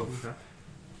of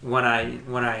when I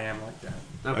am like that.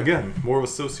 Okay. Again, more of a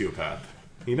sociopath.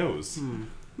 He knows.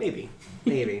 maybe.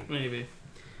 Maybe.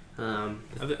 Um,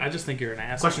 I just think you're an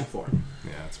asshole. question 4.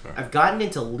 Yeah, that's fair. I've gotten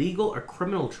into legal or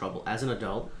criminal trouble as an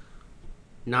adult,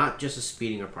 not just a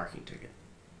speeding or parking ticket.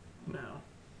 No,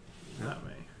 not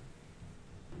me.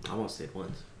 Almost did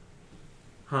once.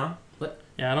 Huh?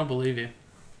 Yeah, I don't believe you.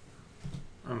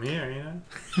 I'm here, you know.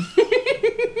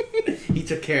 He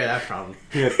took care of that problem.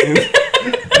 Yeah,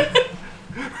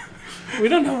 We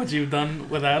don't know what you've done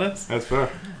without us. that's fair.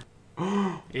 Yeah, we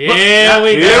Here go.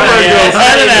 we go.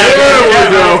 Cut it out.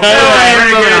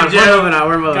 Here we go.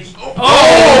 We're moving on.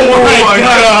 Oh my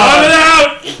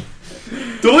God.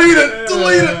 God! Delete it!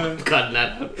 Delete it! Cutting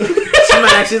that out. She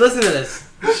might actually listen to this.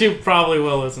 She probably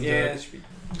will listen to Yeah. it.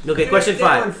 Okay, question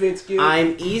That one 5. fits good.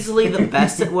 I'm easily the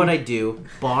best at what I do,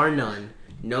 bar none.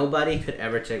 Nobody could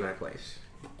ever take my place.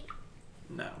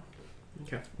 No.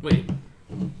 Wait.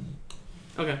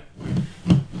 Okay.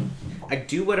 I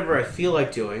do whatever I feel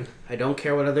like doing. I don't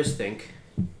care what others think,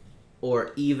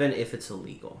 or even if it's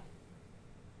illegal.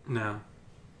 No.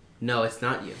 No, it's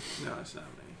not you. No, it's not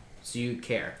me. So you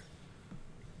care.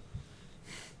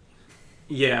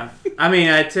 Yeah. I mean,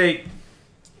 I take.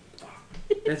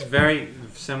 That's very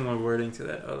similar wording to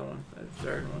that other one, that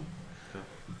third one.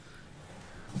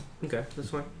 Okay, that's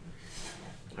fine.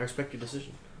 I respect your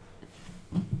decision.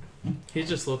 He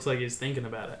just looks like he's thinking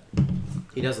about it.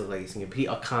 He does look like he's thinking, but he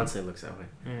constantly looks that way.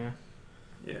 Yeah.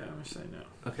 Yeah, I'm gonna say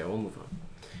no. Okay, we'll move on.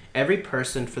 Every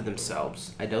person for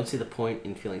themselves. I don't see the point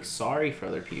in feeling sorry for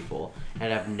other people,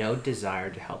 and have no desire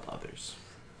to help others.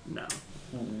 No.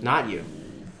 Not you.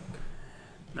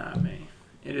 Not me.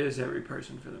 It is every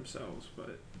person for themselves,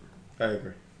 but I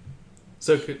agree.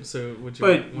 So would you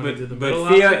want to do the middle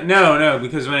feel option? no,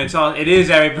 because when it's all, it is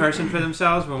every person for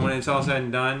themselves, but when it's all said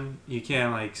and done, you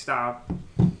can't like stop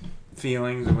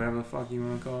feelings or whatever the fuck you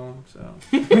want to call them. So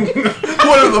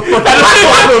Whatever the fuck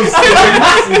those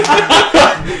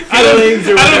I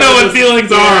don't know what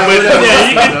feelings are, but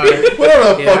yeah,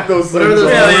 Whatever the Yeah. fuck those Whatever things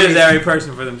those are. it really is every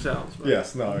person for themselves. But.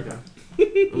 Yes, no, I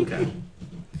agree. Okay.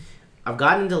 I've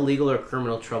gotten into legal or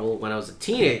criminal trouble when I was a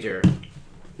teenager,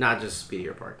 not just speeding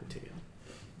or parking ticket.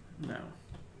 No.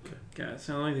 God,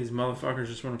 sound like these motherfuckers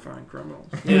just want to find criminals.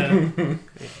 Yeah.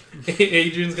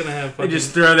 Adrian's gonna have. They Fucking,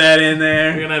 just throw that in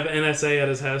there. We're gonna have NSA at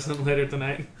his house later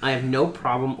tonight. I have no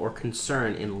problem or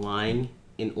concern in lying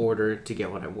in order to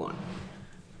get what I want.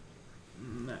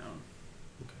 No.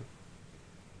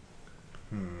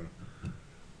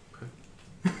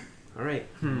 All right,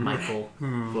 Michael.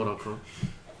 Quote unquote.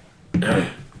 All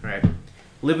right.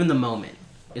 Live in the moment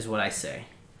is what I say.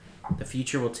 The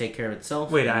future will take care of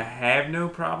itself. Wait, I have no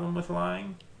problem with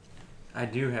lying? I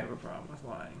do have a problem with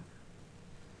lying.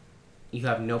 You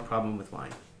have no problem with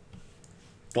lying.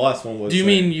 The last one was. Do you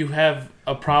mean you have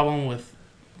a problem with?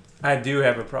 I do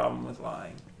have a problem with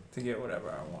lying to get whatever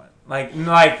I want.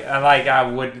 I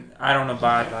would. I don't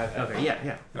abide by that. Okay,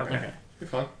 yeah. Okay. You're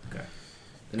fine.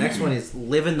 The next one is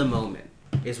live in the moment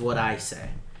is what I say.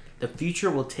 The future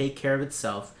will take care of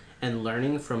itself, and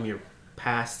learning from your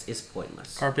past is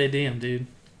pointless. Carpe diem, dude.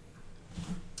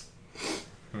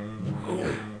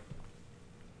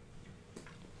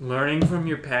 Learning from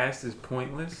your past is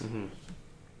pointless? Mm-hmm.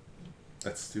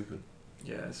 That's stupid.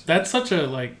 Yes. That's such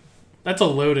a that's a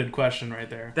loaded question right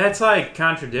there. That's like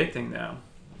contradicting, though.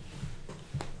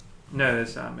 No,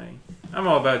 that's not me. I'm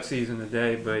all about seizing the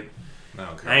day, but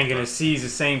I ain't gonna seize the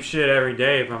same shit every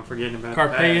day if I'm forgetting about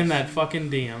Carpe the past. in that fucking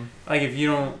diem. Like if you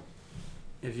don't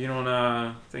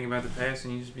think about the past,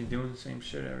 and you just be doing the same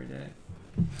shit every day.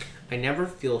 I never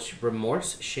feel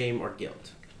remorse, shame, or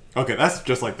guilt. Okay, that's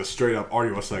just like the straight up are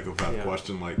you a psychopath Yeah.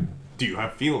 question. Like, do you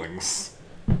have feelings?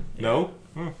 No?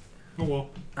 Oh well.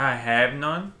 I have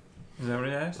none. Is that what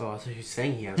it asked? Oh, I thought you were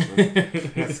saying he has one.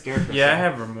 I got scared for a Yeah, I second.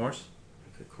 have remorse,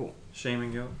 Okay, cool. shame,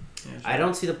 and guilt. Yeah, sure. I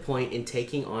don't see the point in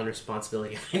taking on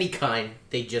responsibility of any kind.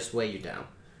 They just weigh you down.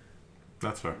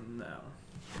 That's fair. No,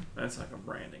 that's like a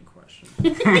branding question.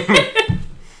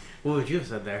 What would you have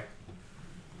said there?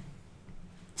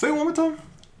 Say it one more time.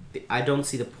 I don't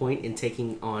see the point in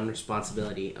taking on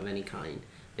responsibility of any kind.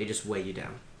 They just weigh you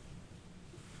down.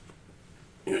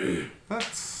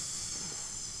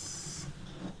 That's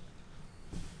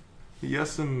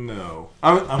yes and no.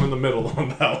 I'm in the middle on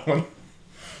that one.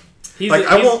 He's Like,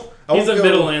 a, I he's, won't he's a go-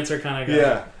 middle answer kind of guy.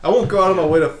 Yeah, I won't go out of my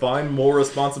way to find more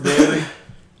responsibility,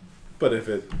 but if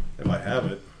I have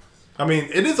it, I mean,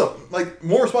 it is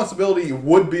more responsibility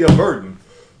would be a burden.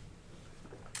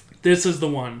 This is the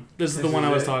one. This is the This one is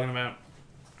I was it. talking about.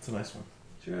 It's a nice one.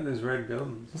 Sure, there's red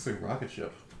buildings. It's like a rocket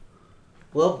ship.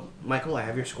 Well, Michael, I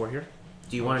have your score here.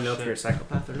 Do you want to know if shit. you're a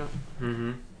psychopath or not?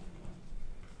 Mm-hmm.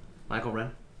 Michael Wren.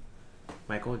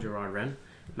 Michael Gerard Wren.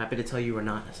 I'm happy to tell you are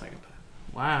not a psychopath.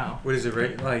 Wow. What is it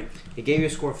rate like? It gave you a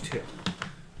score of 2.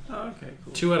 Oh, okay,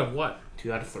 cool. 2 out of what?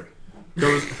 2 out of 3.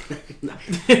 Those.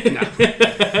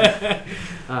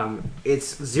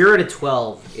 It's 0 to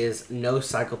 12 is no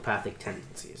psychopathic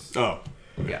tendencies. Oh,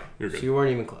 Yeah. you're good. So you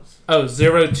weren't even close. Oh,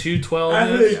 0 to 12 I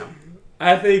is? think,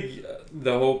 I think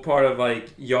the whole part of like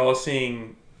y'all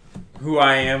seeing who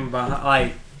I am behind,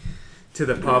 like to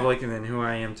the public, and then who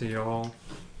I am to y'all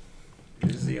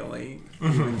is the only.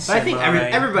 But I think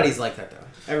everybody's like that, though.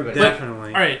 Everybody.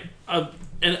 Definitely. All right.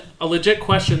 A legit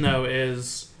question, though,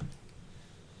 is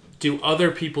do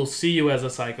other people see you as a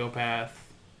psychopath?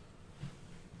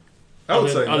 I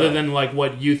would say other no. than like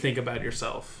what you think about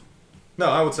yourself. No,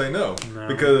 I would say no. No.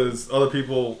 Because other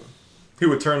people, he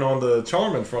would turn on the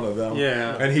charm in front of them.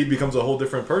 Yeah. And he becomes a whole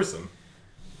different person.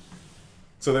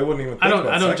 So they wouldn't even think I don't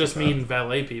about just psychopath. mean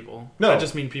valet people. No. I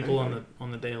just mean people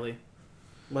on the daily.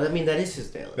 Well, I mean, that is his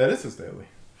daily. That is his daily.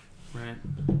 Right.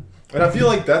 And I feel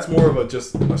like that's more of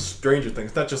just a stranger thing.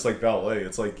 It's not just like ballet.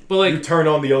 It's like, But, like- you turn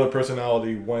on the other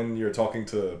personality when you're talking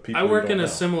to people. I you work don't in know. a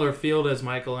similar field as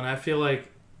Michael, and I feel like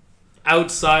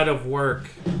outside of work,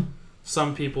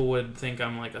 some people would think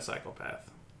I'm like a psychopath.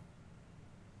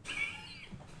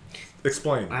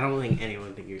 Explain. I don't think anyone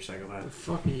would think you're a psychopath. What the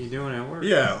fuck are you doing at work?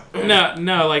 Yeah.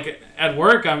 No, like at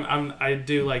work, I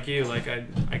do like you, like I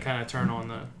kind of turn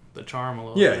on the charm a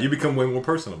little. Yeah, bit. you become way more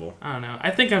personable. I don't know. I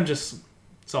think I'm just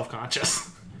self-conscious.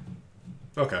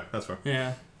 Okay, that's fair.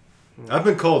 Yeah. I've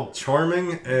been called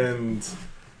charming and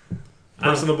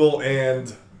personable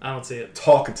and I don't see it.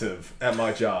 talkative at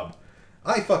my job.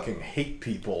 I fucking hate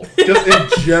people. Just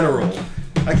in general.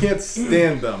 I can't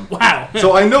stand them. Wow.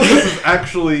 So I know this is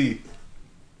actually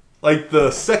like the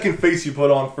second face you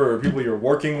put on for people you're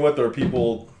working with or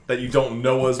people that you don't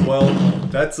know as well.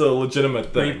 That's a legitimate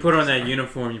When thing. you put on that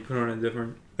uniform, you put on a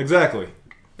different Exactly.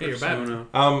 Yeah, you're Batman. persona.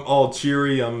 I'm all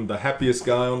cheery. I'm the happiest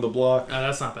guy on the block. Oh,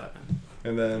 that's not Batman.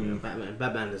 And then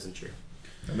Batman doesn't cheer.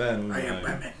 I am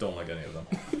Batman. don't like any of them.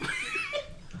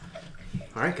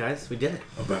 All right, guys, we did it.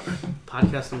 I'm Batman.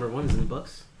 Podcast number 1 is in the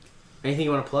books. Anything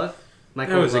you want to plug?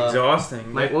 Michael, That was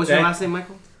exhausting. Mike, what was your last name,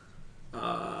 Michael?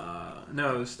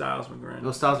 No, it was Styles McGrin.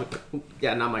 No, Styles.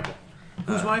 Yeah, not Michael.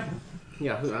 Who's Mike?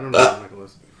 Yeah, I don't know who Michael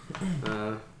is.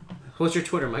 What's your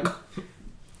Twitter, Michael?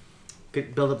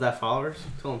 Build up that followers.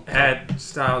 Tell him. At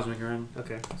Styles McGrin.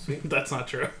 Okay, sweet. That's not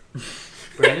true.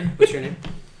 Brandon, what's your name?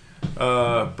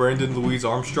 Brandon Louise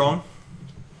Armstrong.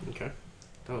 Okay.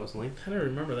 That was lame. I don't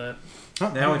remember that.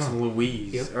 Now it's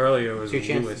Louise. Yep. Earlier it was It's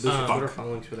your chance to Louis. boost your Fuck. Twitter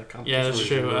following for that Yeah,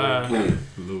 competition.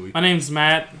 that's true. Louis. My name's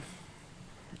Matt.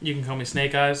 You can call me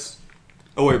Snake Eyes.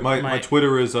 Oh wait, my My-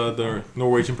 Twitter is the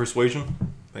Norwegian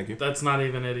Persuasion. Thank you. That's not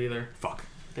even it either. Fuck.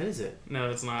 That is it. No,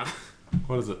 it's not.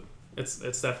 What is it? It's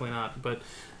definitely not. But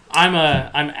I'm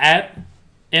at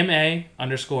MA_JA_LA.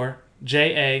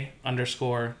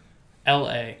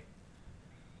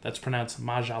 That's pronounced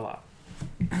Majala.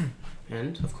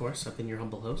 And, of course, I've been your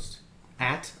humble host.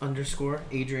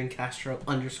 @_Adrian Castro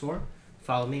 _.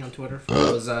 Follow me on Twitter for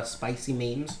those spicy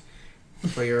memes.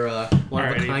 For your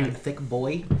one-of-a-kind Alrighty. thick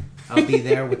boy. I'll be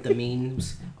there with the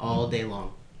memes all day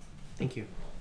long. Thank you.